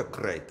you'll make a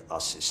great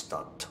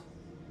assistant.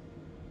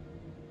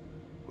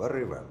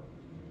 Very well.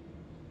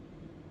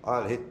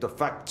 I'll hit the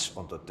facts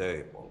on the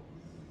table.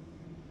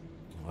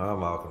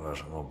 Mä kyllä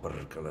sanon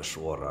perkele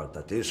suoraan,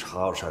 että this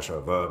house has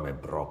a vermin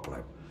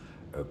problem.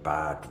 A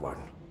bad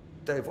one.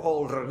 They've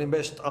already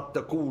messed up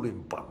the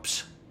cooling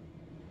pumps.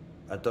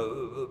 And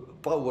the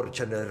power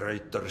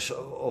generators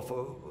of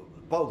a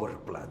power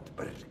plant,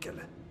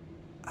 perkele.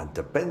 And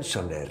the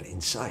pensioner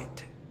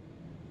inside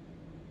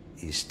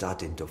is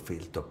starting to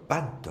feel the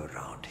band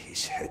around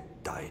his head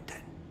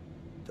tighten.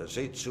 The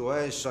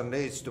situation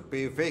needs to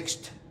be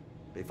fixed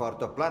before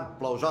the plant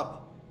blows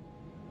up.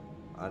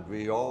 And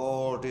we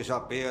all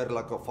disappear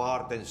like a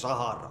fart in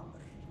Sahara.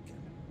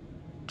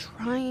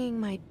 Trying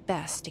my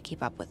best to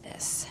keep up with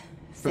this.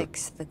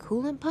 Fix the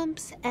coolant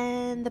pumps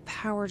and the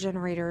power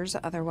generators,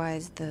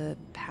 otherwise the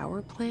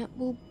power plant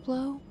will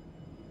blow.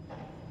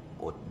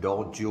 But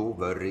don't you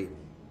worry.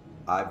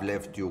 I've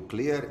left you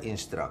clear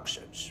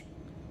instructions.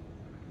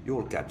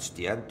 You'll catch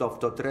the end of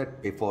the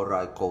thread before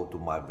I go to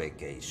my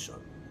vacation.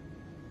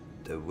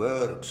 The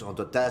work's on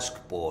the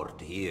task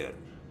board here.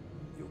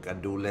 You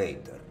can do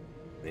later,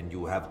 when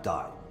you have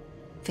time.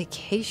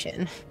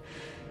 Vacation?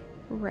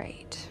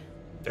 Right.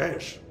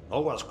 Yes,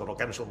 no one's gonna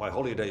cancel my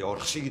holiday or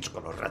seat's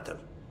gonna rattle.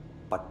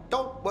 But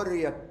don't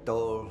worry at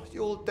all.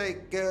 You'll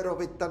take care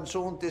of it and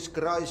soon this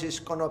crisis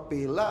gonna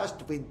be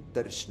last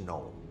winter's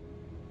snow.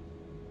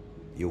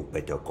 You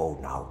better go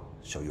now,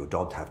 so you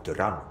don't have to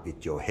run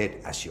with your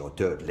head as your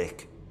third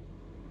leg.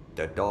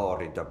 The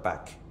door in the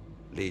back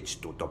leads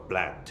to the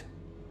plant.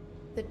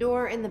 The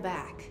door in the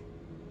back.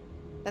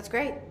 That's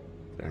great.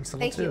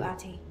 Thank you,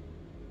 Ahti.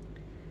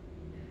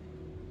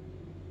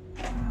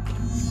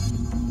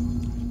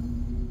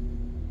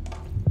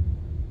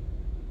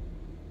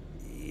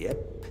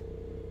 Yep.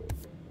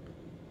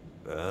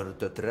 Burn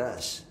the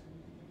trash.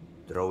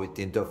 Throw it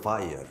in the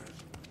fire.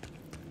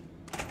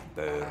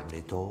 Burn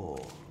it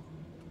all.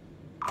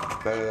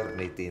 Burn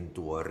it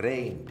into a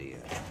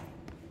reindeer,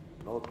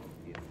 not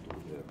into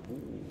the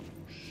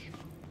moose.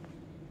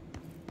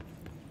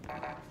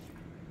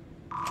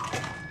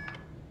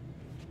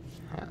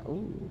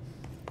 Ooh.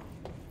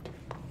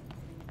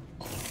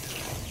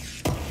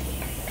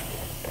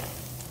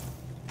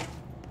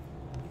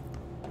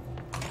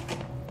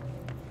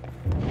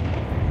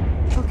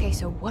 Okay,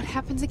 so what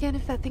happens again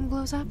if that thing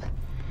blows up?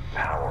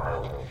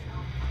 Power.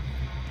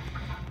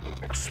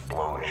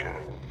 Explosion.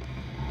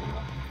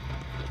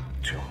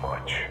 Too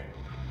much.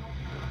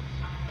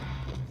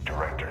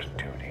 Director's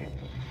duty.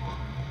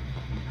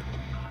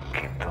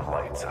 Keep the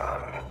lights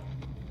on.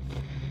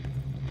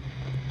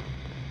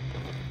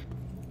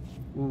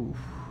 Ooh.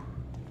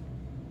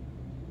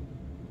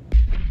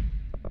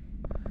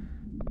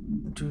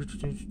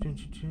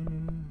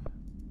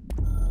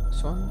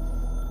 This one?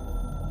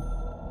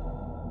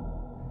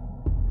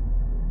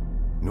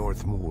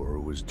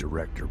 Northmoor was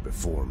director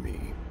before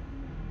me.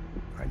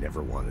 I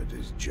never wanted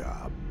his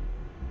job.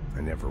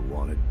 I never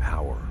wanted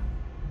power.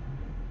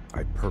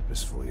 I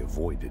purposefully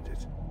avoided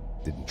it.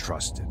 Didn't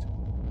trust it.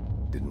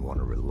 Didn't want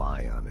to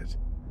rely on it.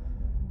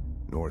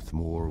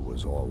 Northmoor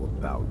was all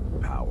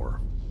about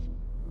power.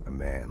 A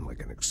man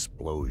like an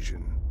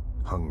explosion,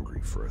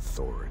 hungry for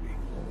authority,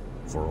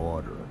 for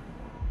order,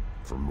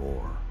 for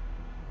more,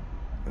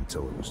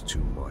 until it was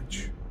too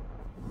much.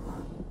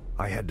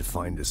 I had to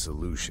find a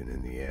solution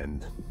in the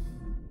end.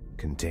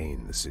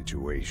 Contain the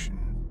situation.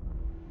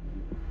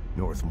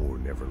 Northmoor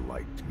never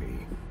liked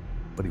me,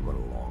 but he went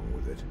along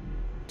with it,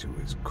 to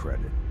his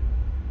credit.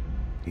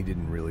 He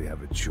didn't really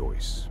have a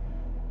choice.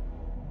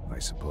 I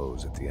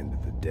suppose at the end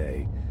of the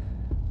day,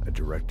 a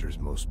director's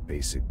most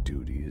basic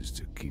duty is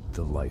to keep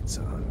the lights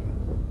on.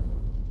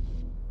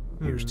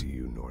 Here's to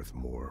you,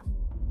 Northmoor.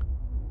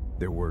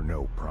 There were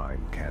no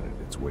prime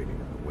candidates waiting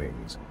in the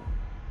wings,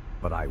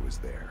 but I was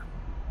there.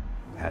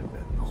 Had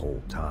been the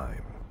whole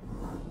time,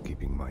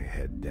 keeping my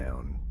head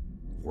down,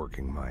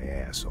 working my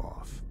ass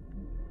off.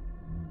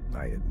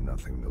 I had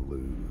nothing to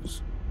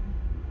lose.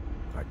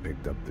 I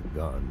picked up the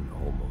gun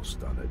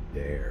almost on a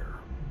dare.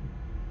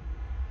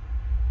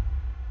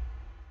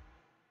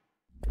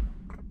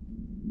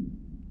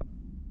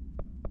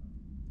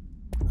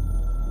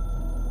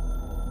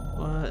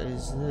 What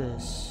is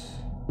this?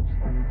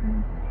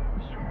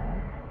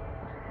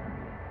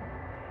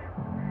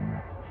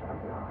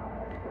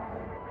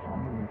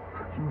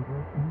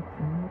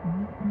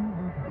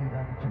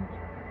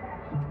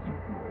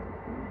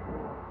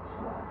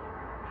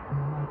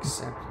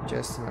 Accept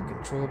adjusting my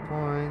control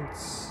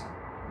points.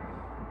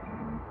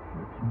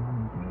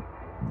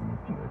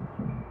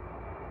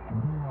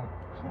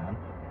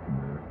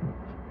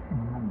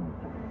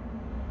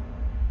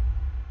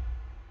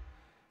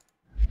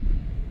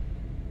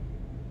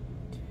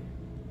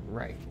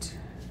 Right.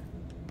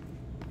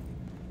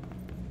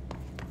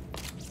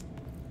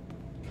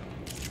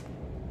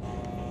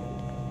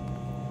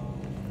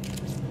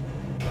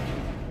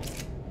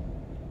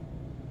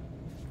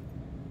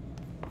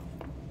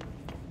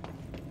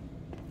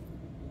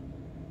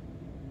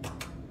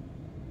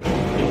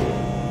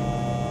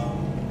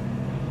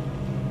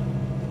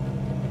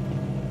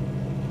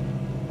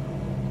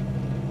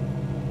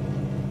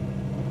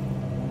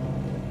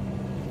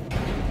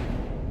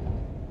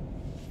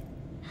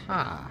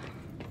 Ah.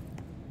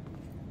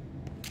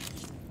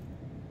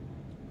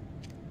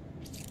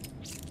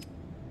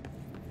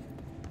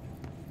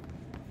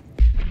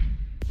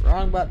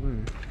 Wrong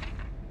button.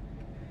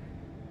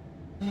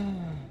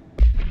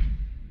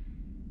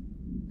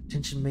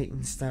 Attention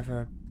maintenance staff,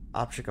 our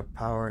object of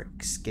power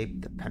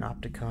escaped the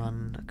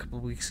Panopticon a couple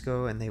of weeks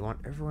ago, and they want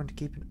everyone to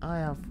keep an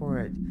eye out for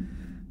it.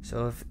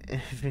 So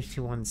if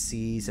anyone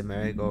sees a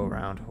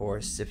merry-go-round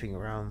horse zipping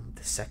around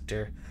the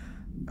sector,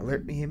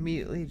 alert me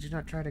immediately. Do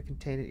not try to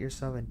contain it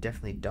yourself, and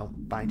definitely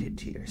don't bind it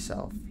to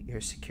yourself.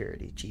 Your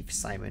security chief,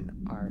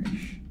 Simon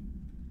Arish.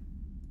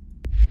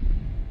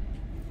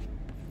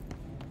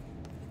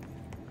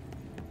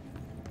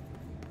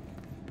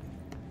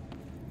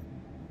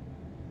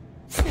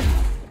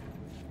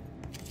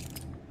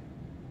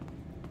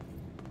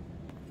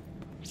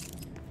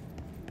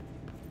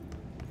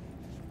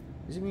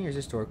 Is it me or is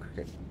this door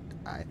crooked?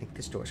 I think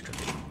this door's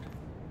crooked.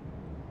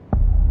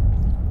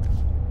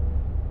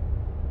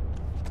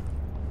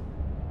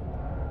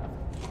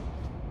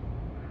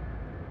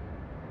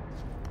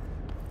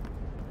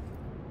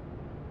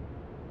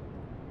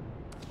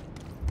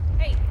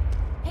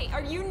 Hey,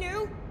 are you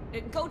new?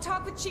 Go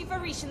talk with Chief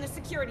Arish in the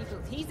security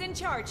booth. He's in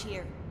charge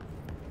here.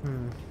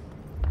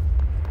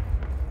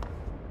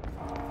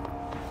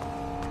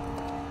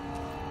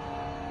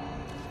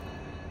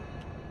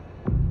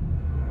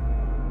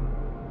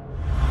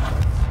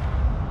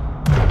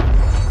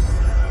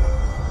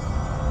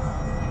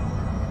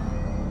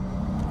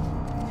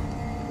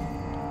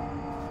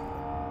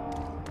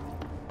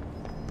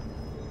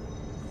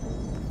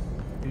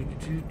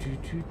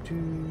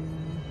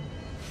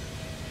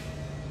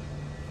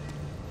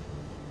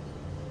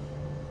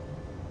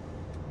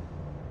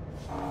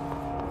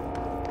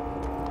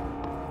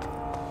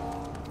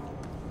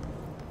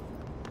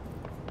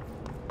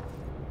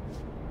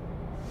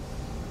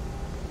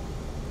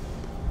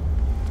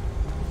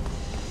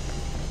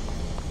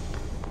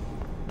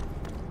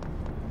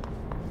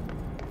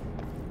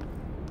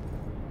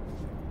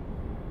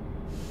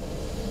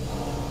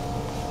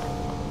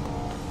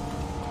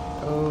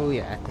 Oh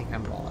yeah, I think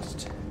I'm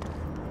lost.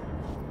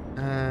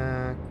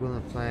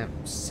 Gwilym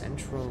Plant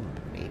Central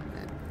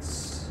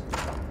Maintenance.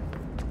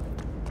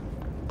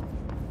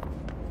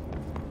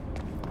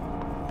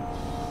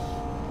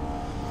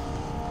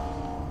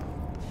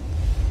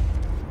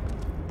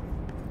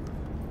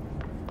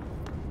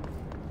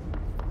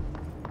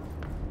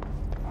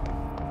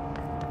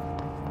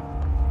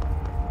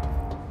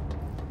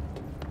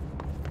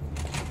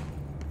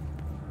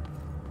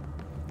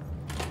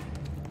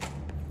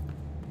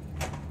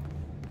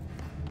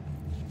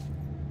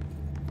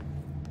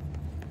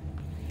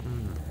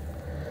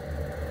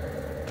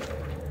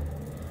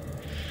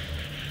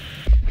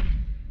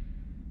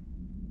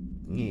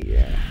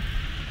 Yeah.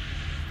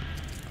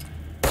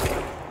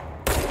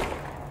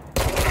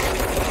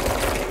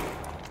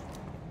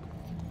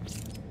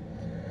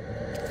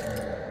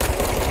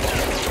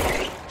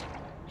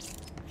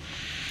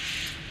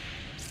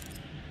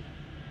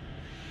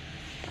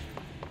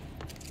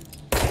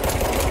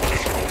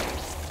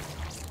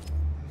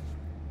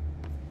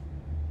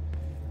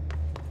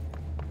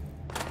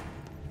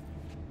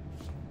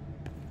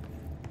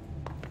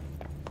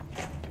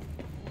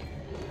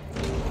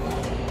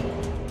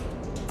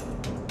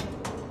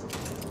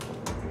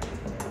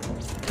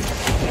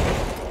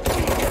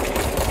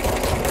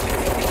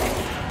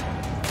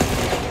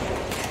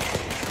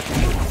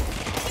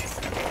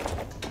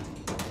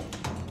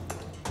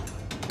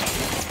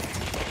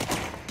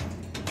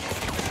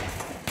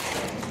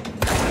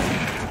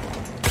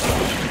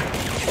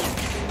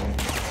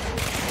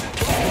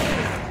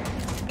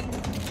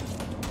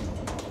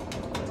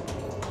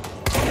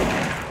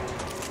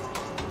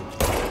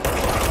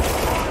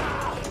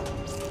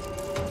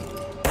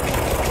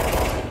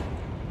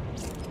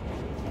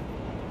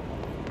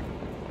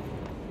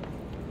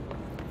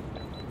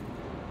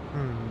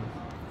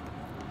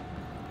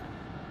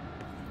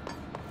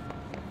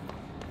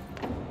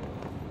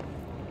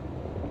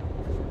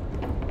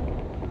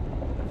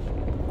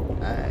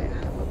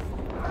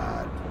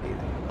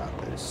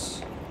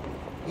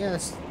 Yeah,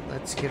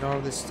 let's get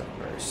all this stuff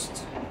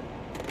first.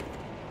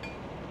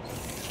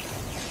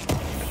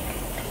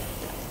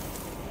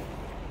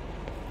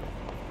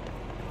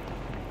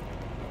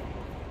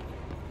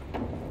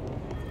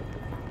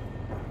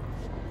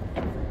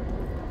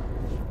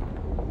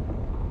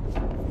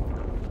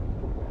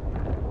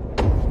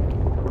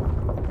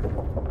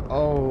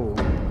 Oh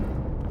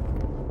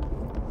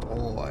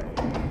boy.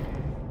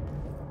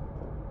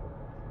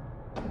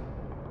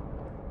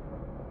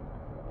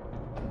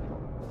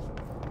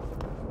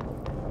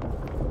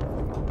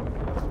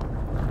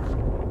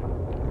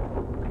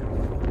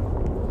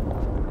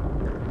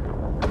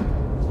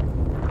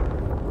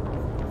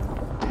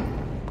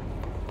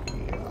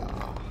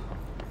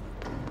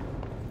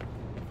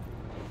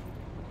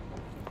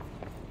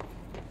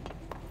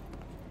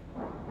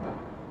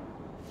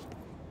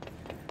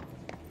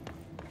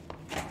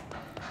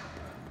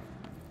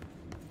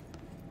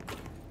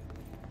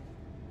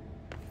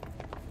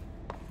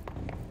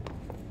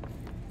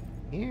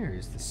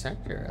 There's the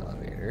sector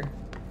elevator.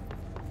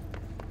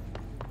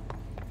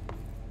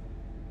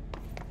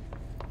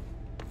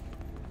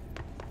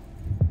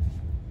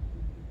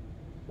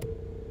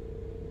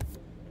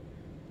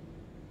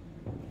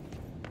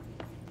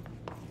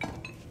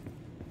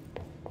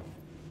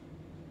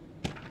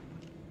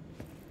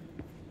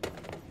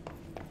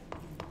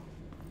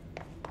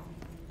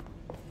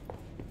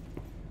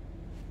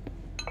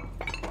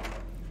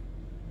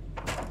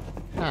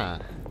 Huh.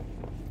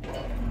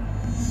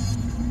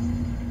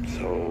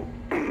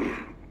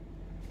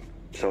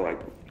 So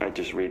I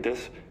just read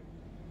this.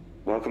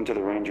 Welcome to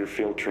the Ranger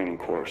Field Training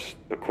course.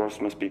 The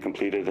course must be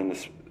completed in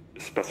the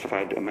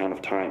specified amount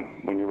of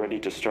time. When you're ready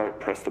to start,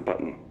 press the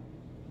button.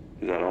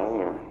 Is that all,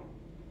 or?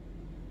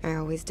 I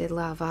always did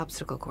love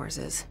obstacle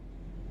courses.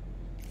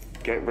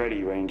 Get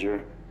ready,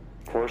 Ranger.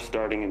 Course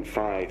starting in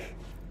 5,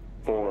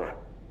 4,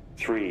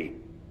 3,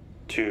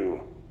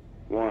 2,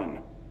 1.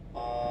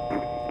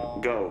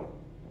 Go.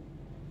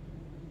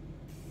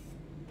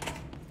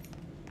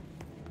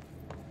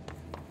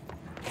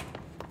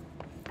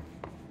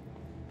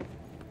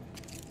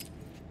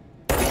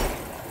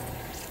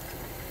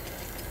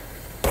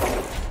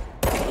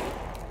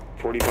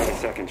 "45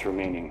 seconds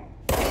remaining.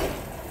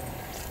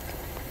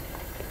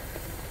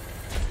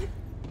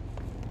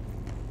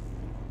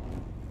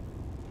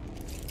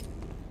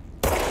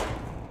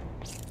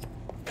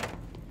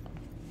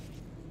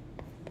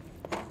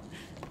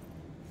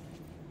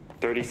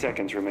 "30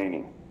 seconds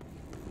remaining.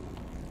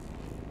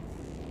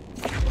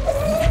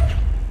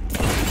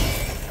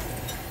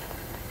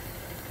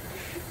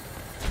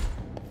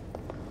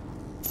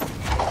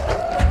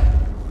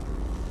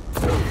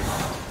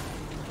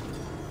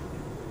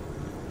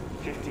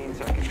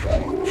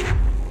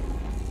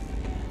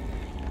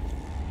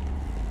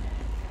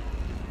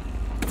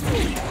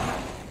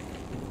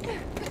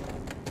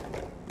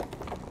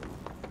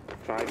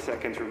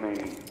 Seconds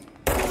remaining.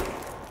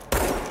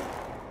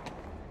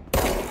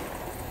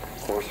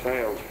 Course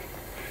failed.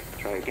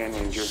 Try again,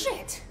 Ranger.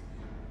 Shit!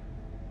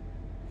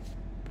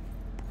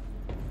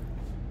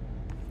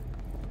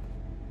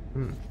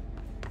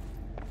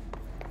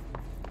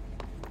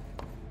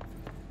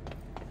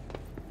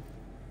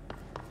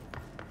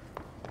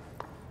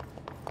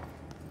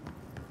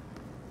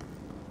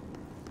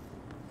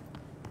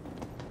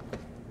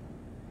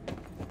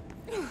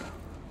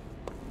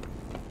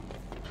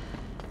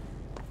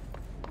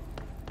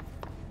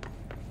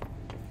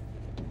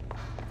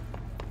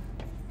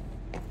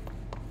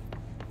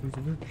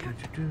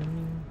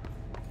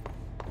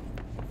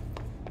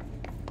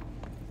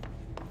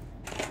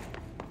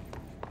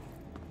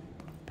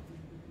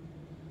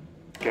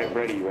 Get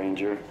ready,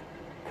 Ranger.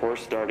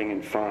 Course starting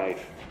in 5,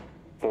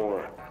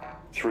 4,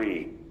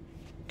 3,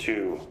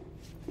 2,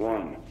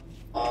 1.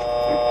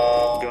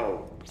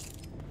 Go.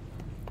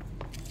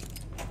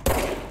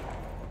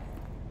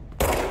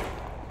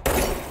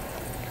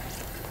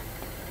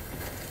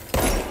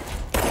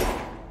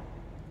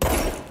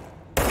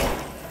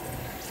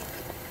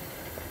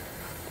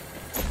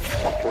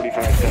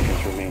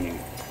 Remaining.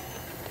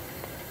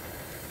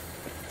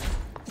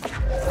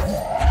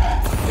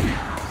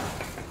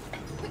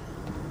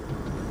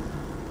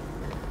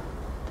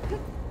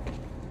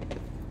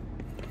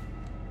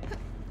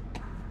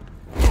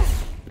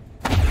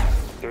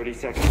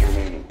 Seconds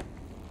remaining.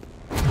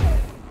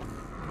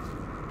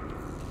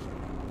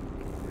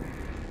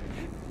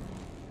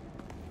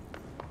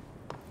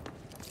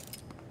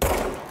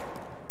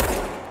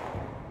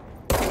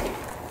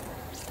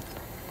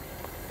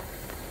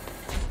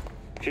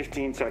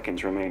 "15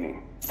 seconds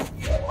remaining.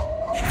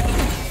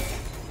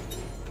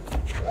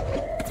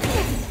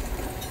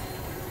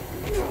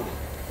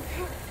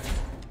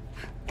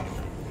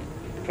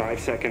 5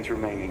 seconds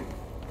remaining.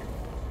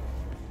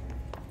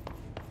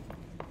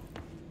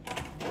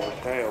 Course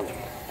failed.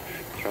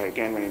 Try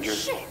again, Ranger.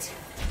 Shit!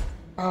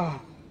 Oh.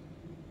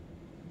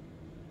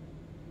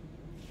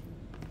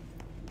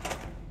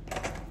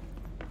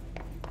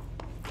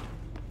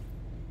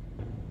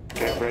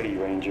 Get ready,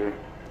 Ranger.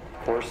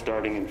 Course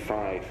starting in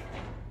 5,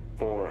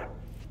 4,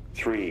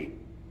 3,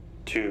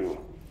 2,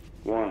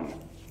 1.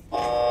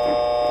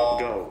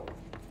 Go.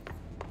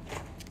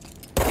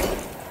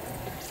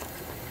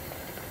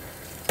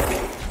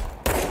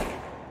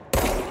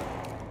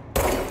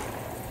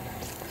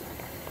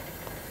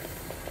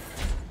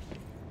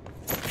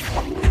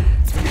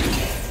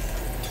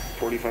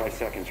 "45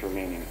 seconds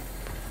remaining.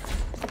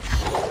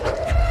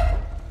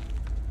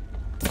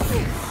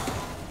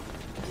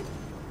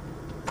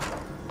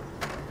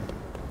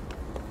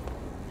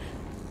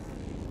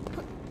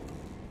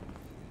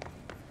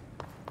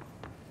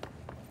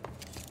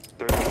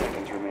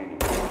 Remaining.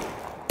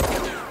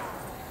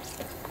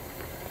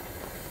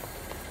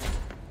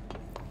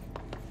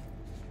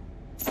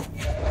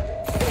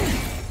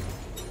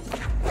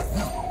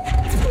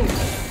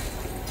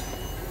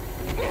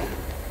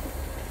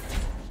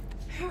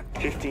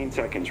 15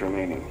 seconds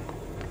remaining.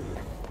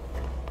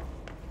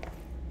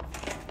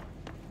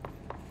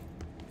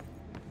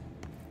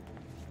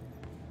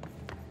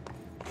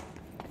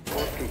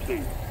 Course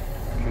complete.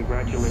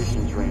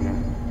 Congratulations, Rainer.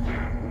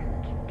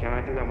 Can I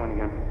Try to that one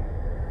again.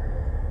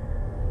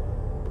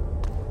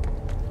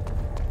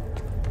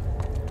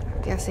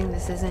 Guessing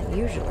this isn't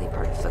usually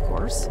part of the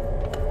course.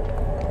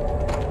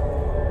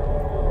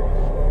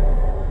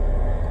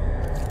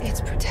 It's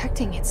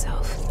protecting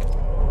itself.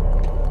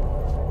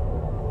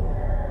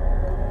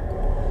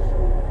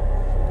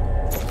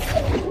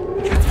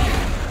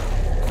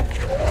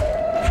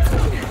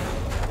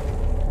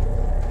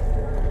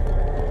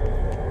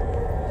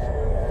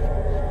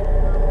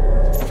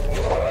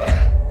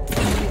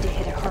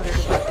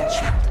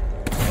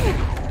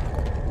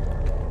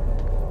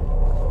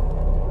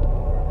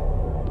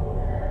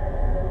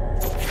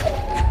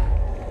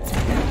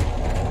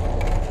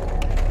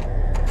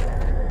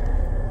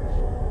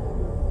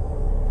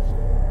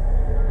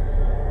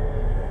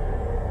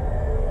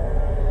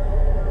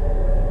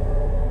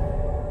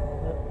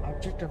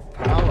 Of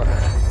power.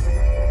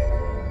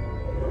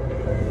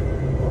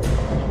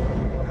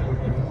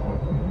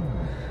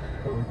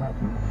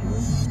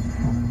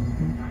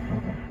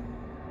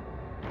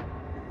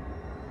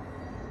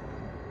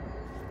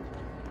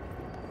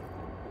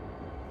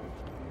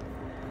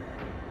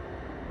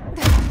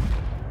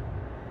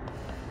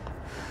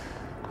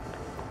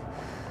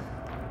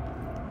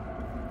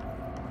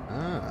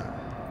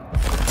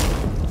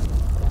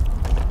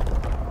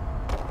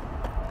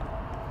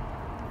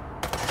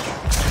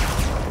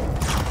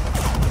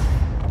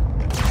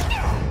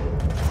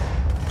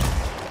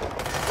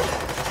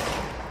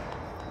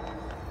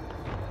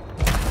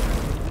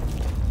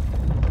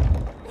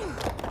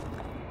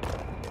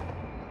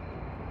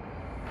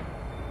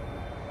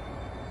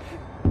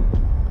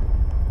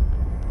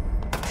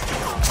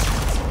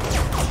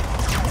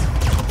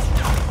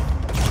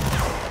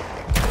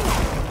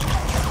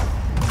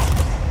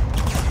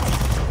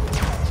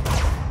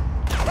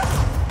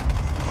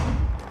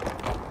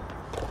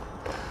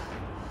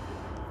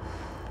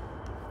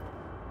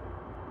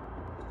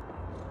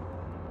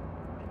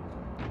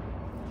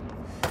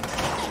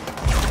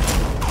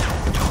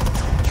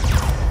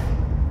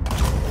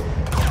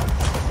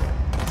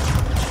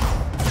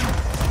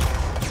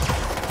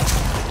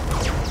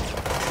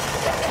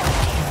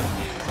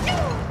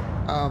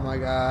 Oh my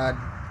god.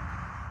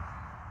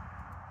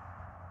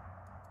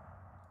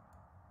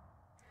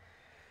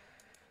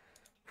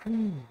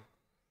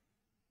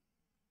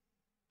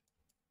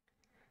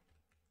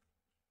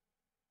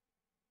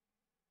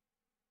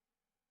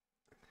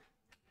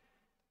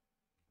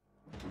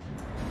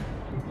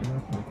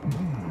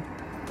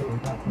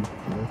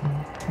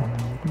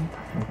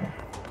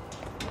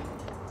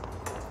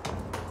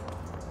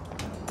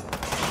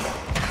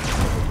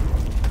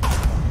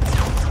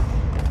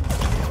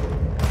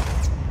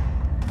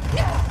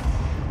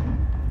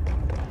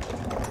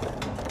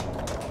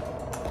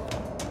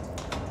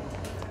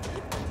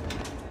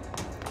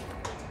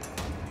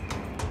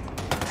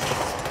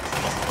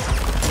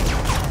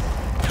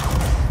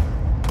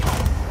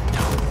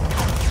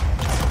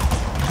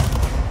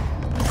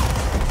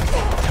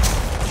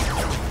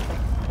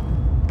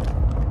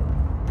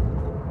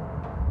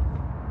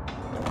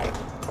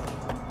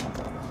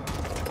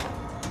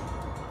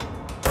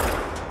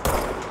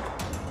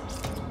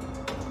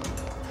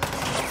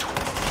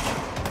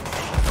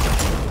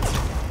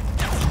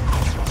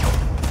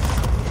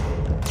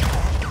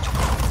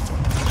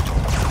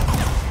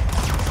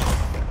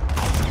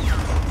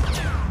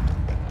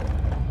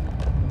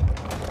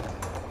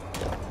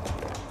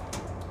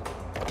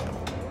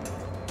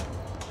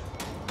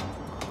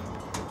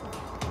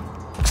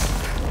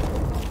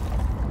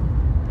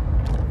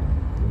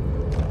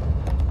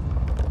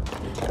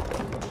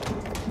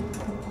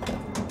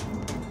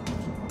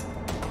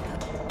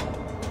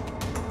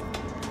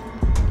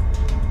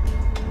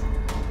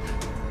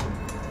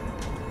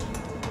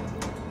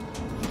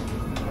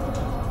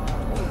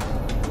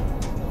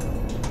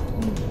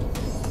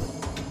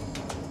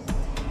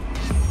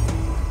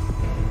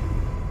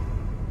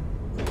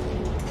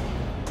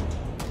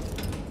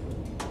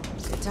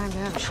 Time to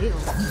have a shield.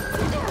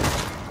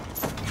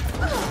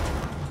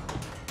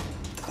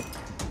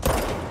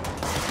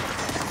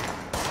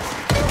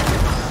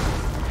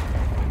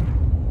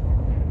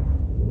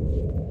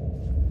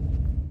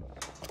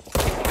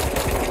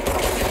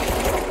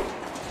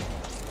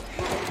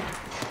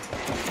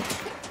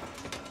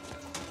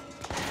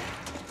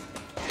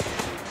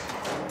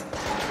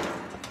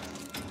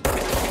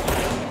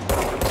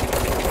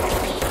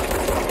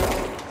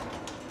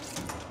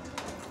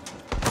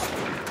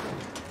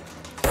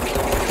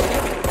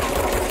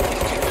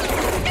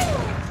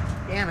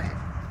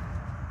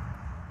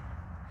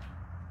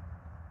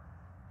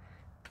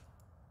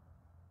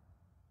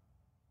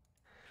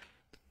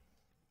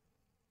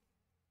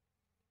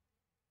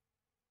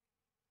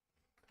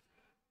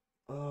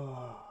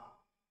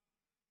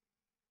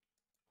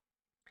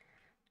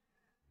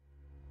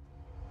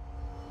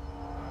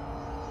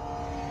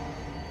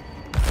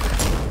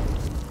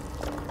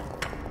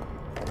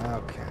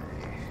 Okay.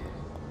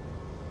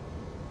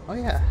 Oh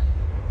yeah.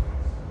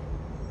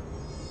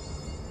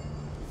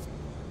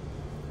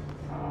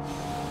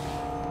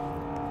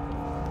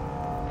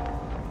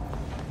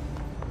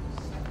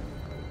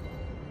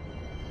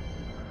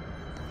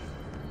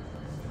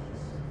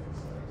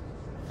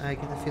 I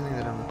get the feeling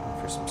that I'm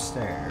looking for some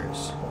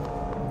stairs.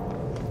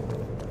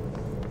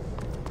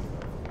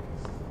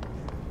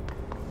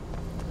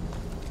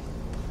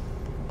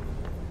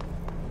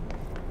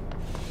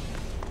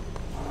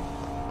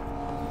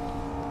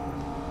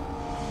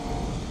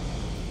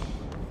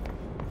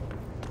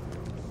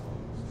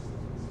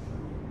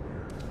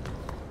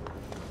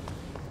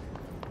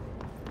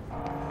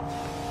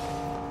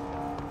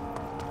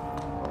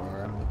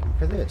 Or I'm looking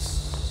for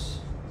this.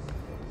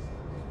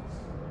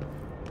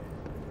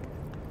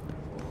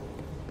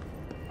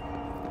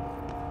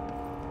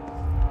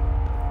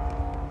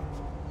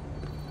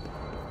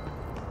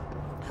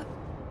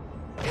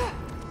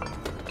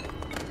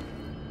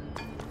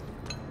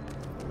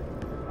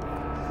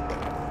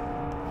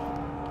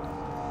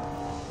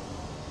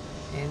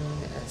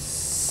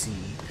 NSC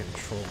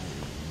control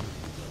room.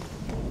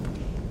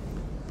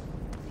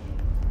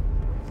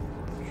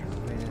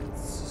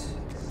 Measurements,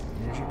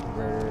 energy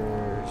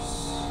converters.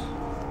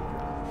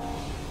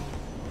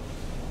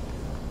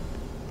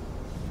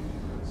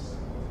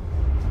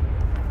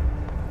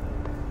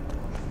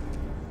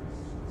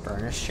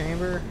 Furnace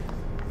chamber.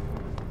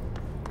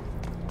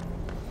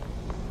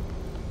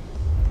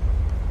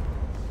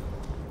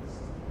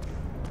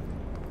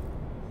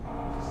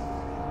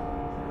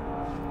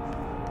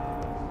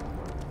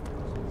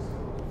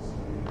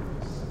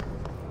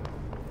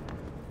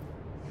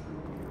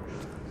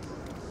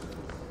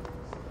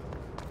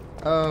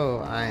 Oh,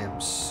 I am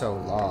so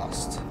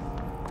lost.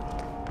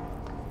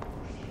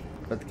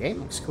 But the game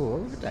looks cool.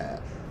 Look at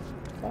that.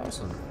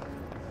 Awesome.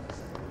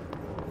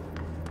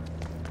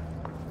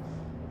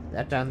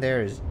 That down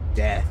there is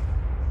death.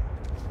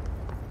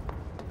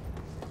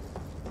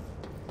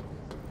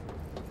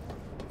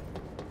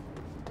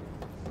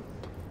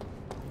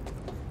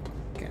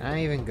 Can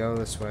I even go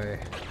this way?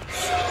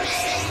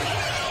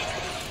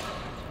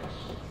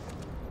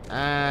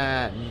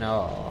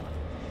 No.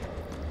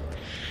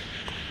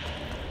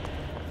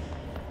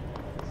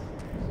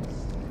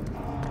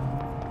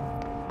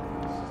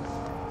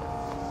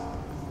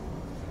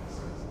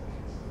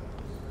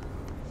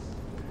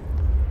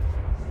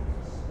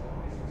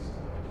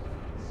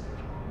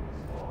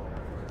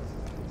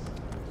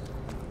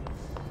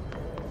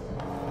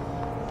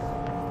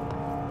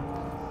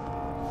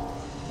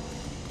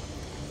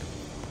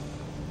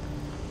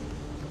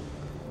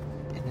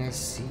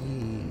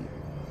 NSC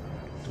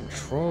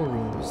control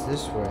room is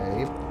this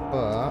way,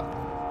 but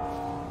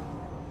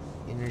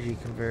energy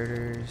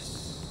converters.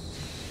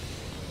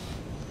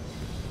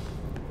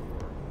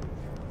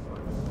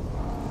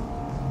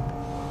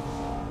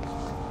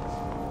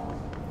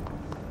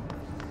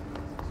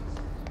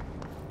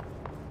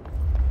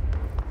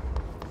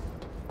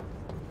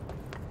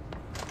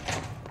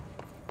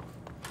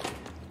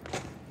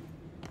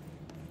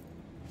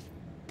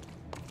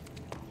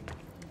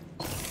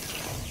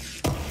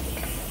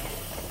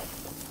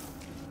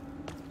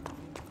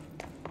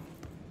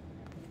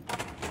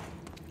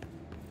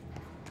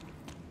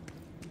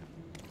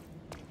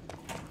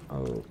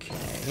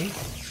 Okay.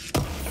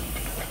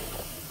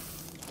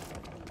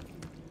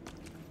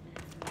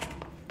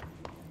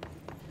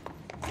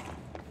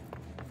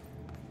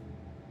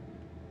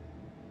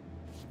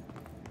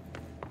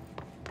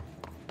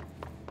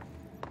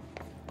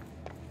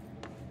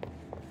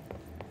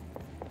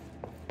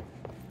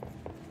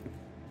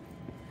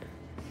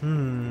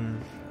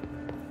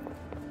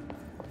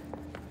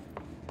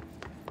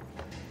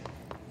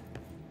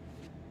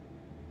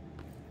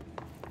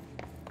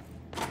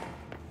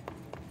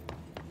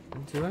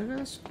 Do I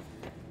guess?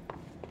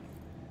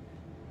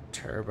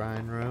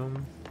 Turbine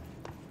room.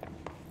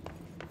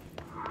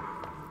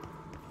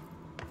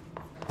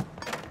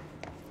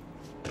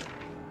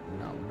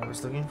 Not what I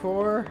was looking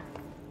for.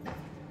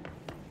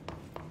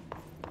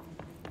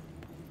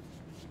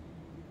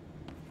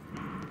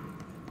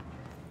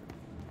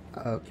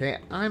 Okay,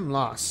 I'm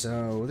lost,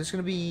 so there's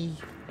gonna be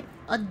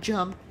a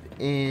jump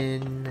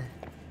in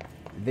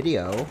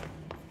video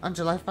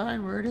until I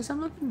find where it is I'm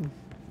looking,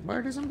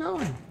 where it is I'm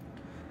going.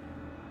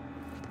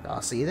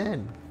 I'll see you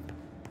then.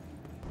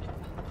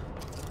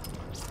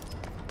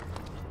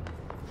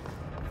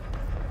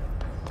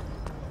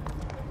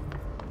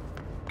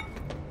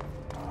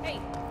 Hey,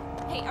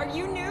 are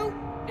you new?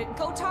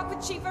 Go talk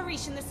with Chief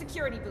Arish in the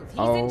security booth. He's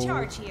in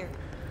charge here.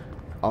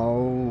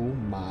 Oh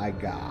my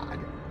god.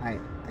 I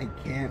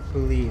can't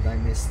believe I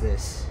missed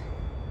this.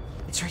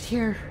 It's right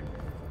here.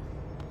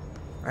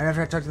 Right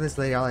after I talked to this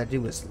lady, all I had to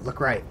do was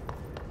look right.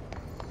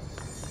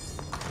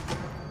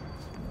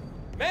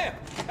 Ma'am!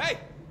 Hey!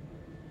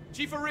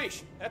 Chief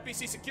Arish,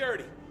 FBC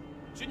Security.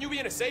 Shouldn't you be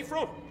in a safe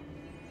room?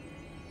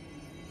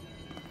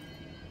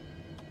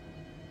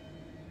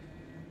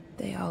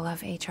 They all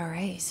have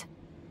HRAs.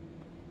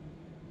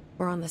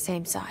 We're on the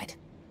same side.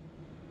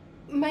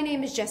 My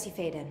name is Jesse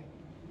Faden.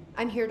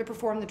 I'm here to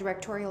perform the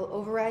directorial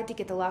override to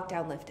get the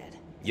lockdown lifted.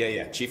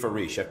 Yeah, Chief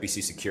Arish,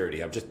 FBC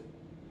Security. I'm just...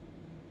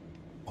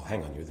 Oh,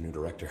 hang on, you're the new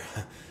director.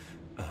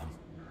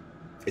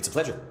 It's a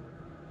pleasure,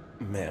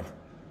 ma'am.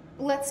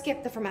 Let's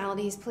skip the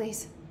formalities,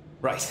 please.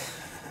 Right.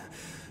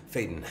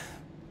 Faden,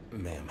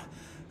 ma'am.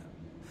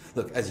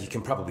 Look, as you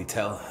can probably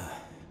tell,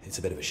 it's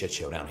a bit of a shit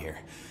show down here.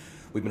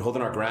 We've been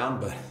holding our ground,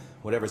 but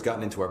whatever's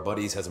gotten into our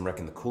buddies has them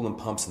wrecking the coolant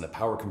pumps and the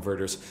power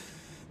converters.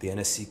 The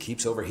NSC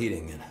keeps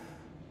overheating, and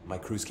my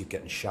crews keep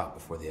getting shot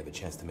before they have a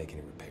chance to make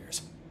any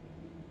repairs.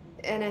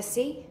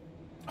 NSC?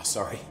 Oh,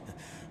 sorry.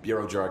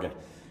 Bureau jargon.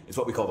 It's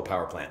what we call the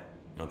power plant.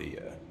 You know, the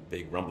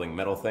big rumbling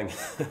metal thing?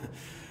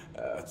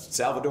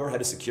 Salvador,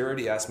 head of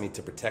security, asked me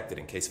to protect it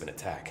in case of an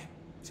attack.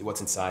 See, what's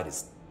inside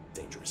is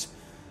dangerous.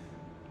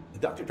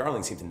 Dr.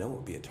 Darling seemed to know it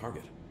would be a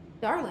target.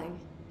 Darling?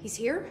 He's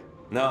here?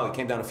 No, he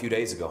came down a few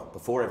days ago,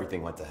 before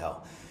everything went to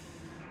hell.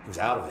 He was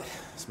out of it.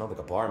 Smelled like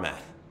a bar mat.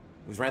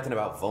 He was ranting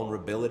about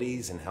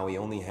vulnerabilities and how he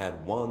only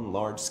had one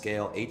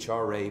large-scale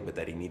HRA, but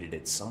that he needed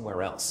it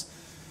somewhere else.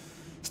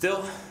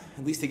 Still,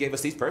 at least he gave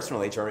us these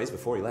personal HRAs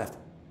before he left.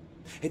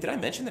 Hey, did I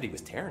mention that he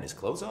was tearing his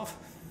clothes off?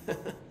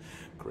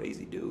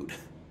 Crazy dude.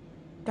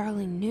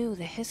 Darling knew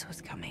the hiss was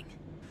coming.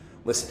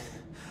 Listen,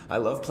 I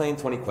love playing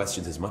 20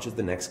 questions as much as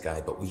the next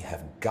guy, but we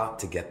have got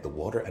to get the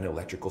water and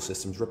electrical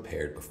systems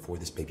repaired before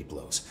this baby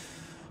blows.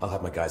 I'll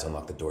have my guys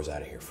unlock the doors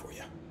out of here for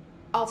you.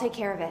 I'll take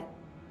care of it.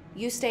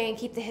 You stay and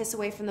keep the hiss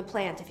away from the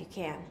plant if you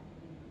can.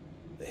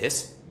 The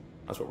hiss?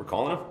 That's what we're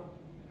calling him?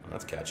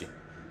 That's catchy.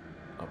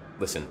 Oh,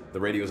 listen, the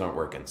radios aren't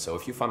working, so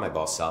if you find my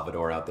boss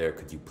Salvador out there,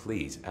 could you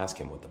please ask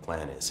him what the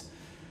plan is?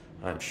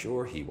 I'm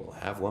sure he will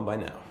have one by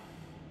now.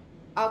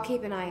 I'll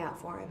keep an eye out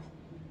for him.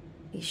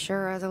 He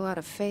sure has a lot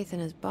of faith in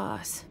his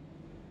boss.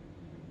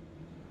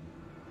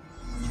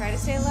 Try to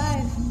stay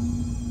alive.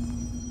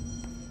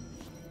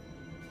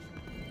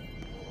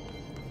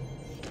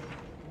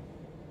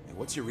 Hey,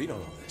 what's your read on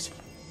all this?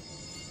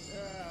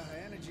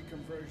 Energy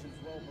conversion's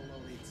well below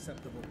the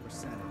acceptable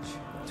percentage.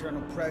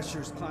 Internal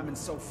pressure's climbing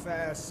so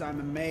fast, I'm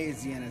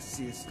amazed the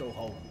NSC is still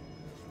holding.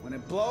 When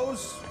it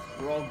blows,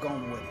 we're all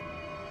going with it.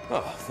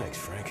 Oh, thanks,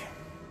 Frank.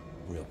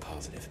 Real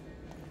positive.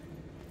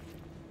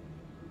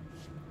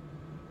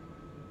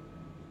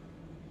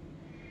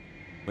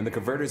 When the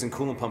converters and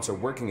coolant pumps are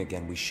working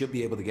again, we should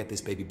be able to get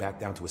this baby back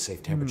down to a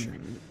safe temperature.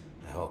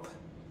 I hope.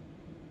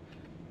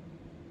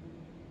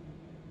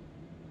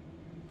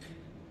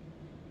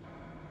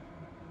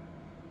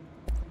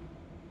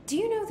 Do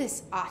you know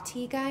this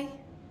Ahti guy?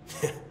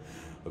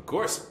 Of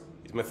course.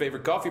 He's my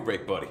favorite coffee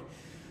break buddy.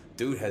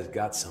 Dude has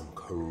got some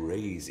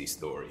crazy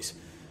stories.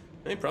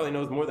 He probably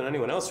knows more than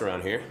anyone else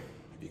around here.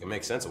 If you can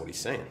make sense of what he's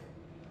saying.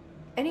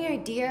 Any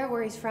idea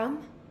where he's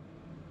from?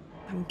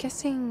 I'm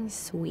guessing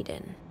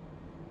Sweden.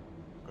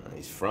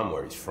 He's from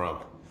where he's from.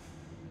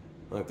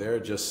 Look, there are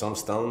just some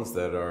stones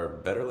that are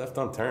better left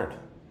unturned,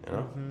 you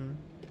know?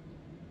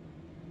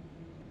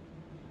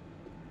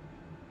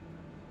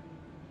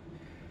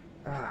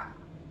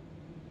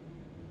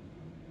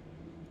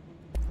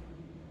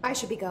 I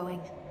should be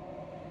going.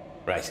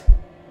 Right.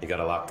 You got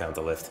a lockdown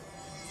to lift.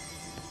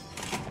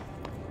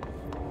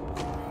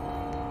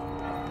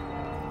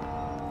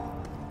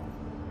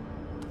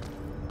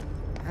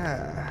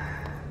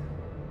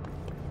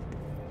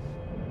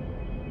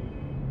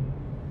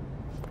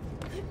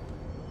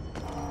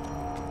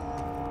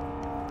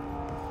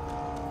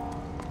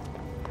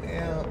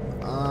 Well,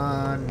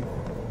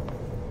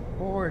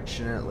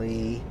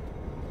 unfortunately,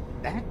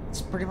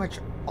 that's pretty much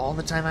all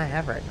the time I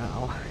have right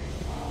now.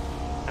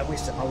 I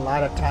wasted a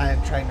lot of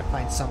time trying to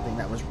find something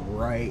that was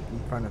right in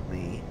front of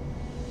me.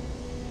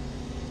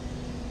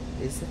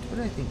 Is that what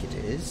I think it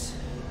is?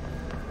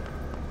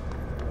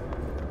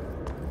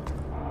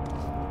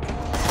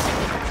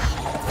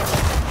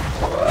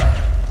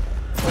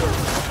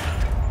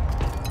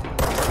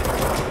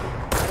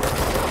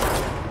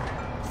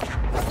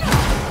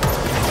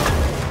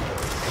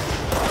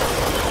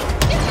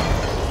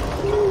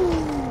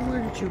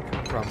 Where did you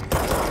come from?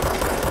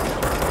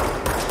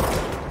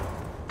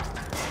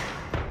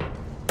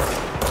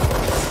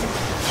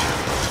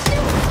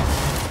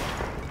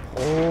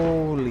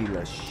 Holy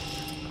lush.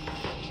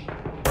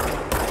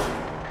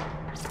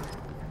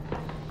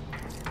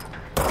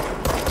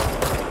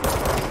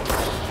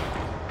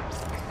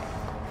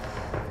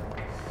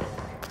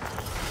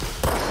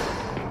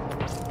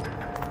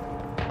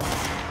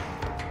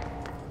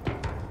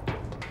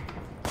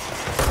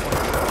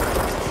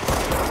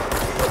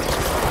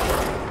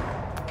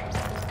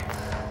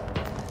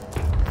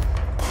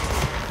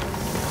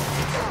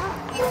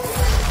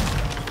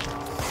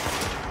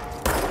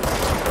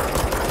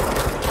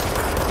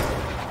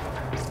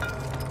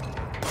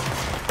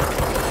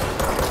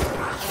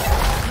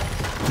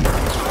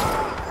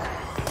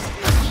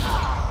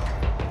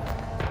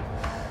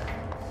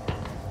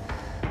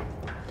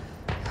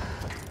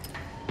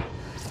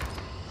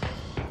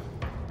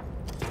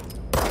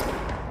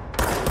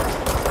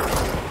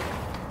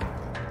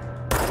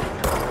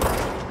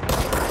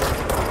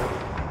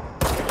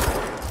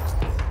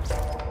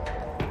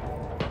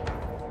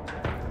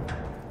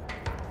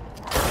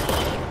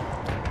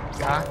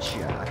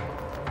 Gotcha.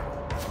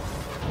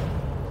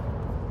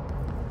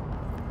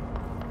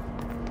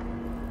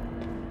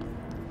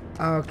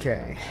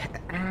 Okay,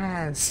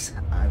 as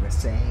I was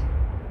saying,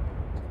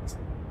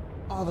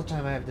 all the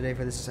time I have today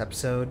for this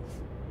episode.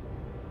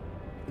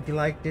 If you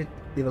liked it,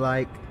 leave a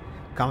like,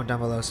 comment down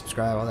below,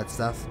 subscribe, all that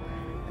stuff.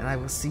 And I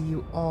will see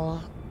you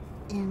all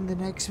in the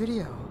next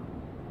video.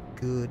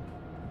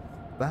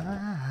 Goodbye.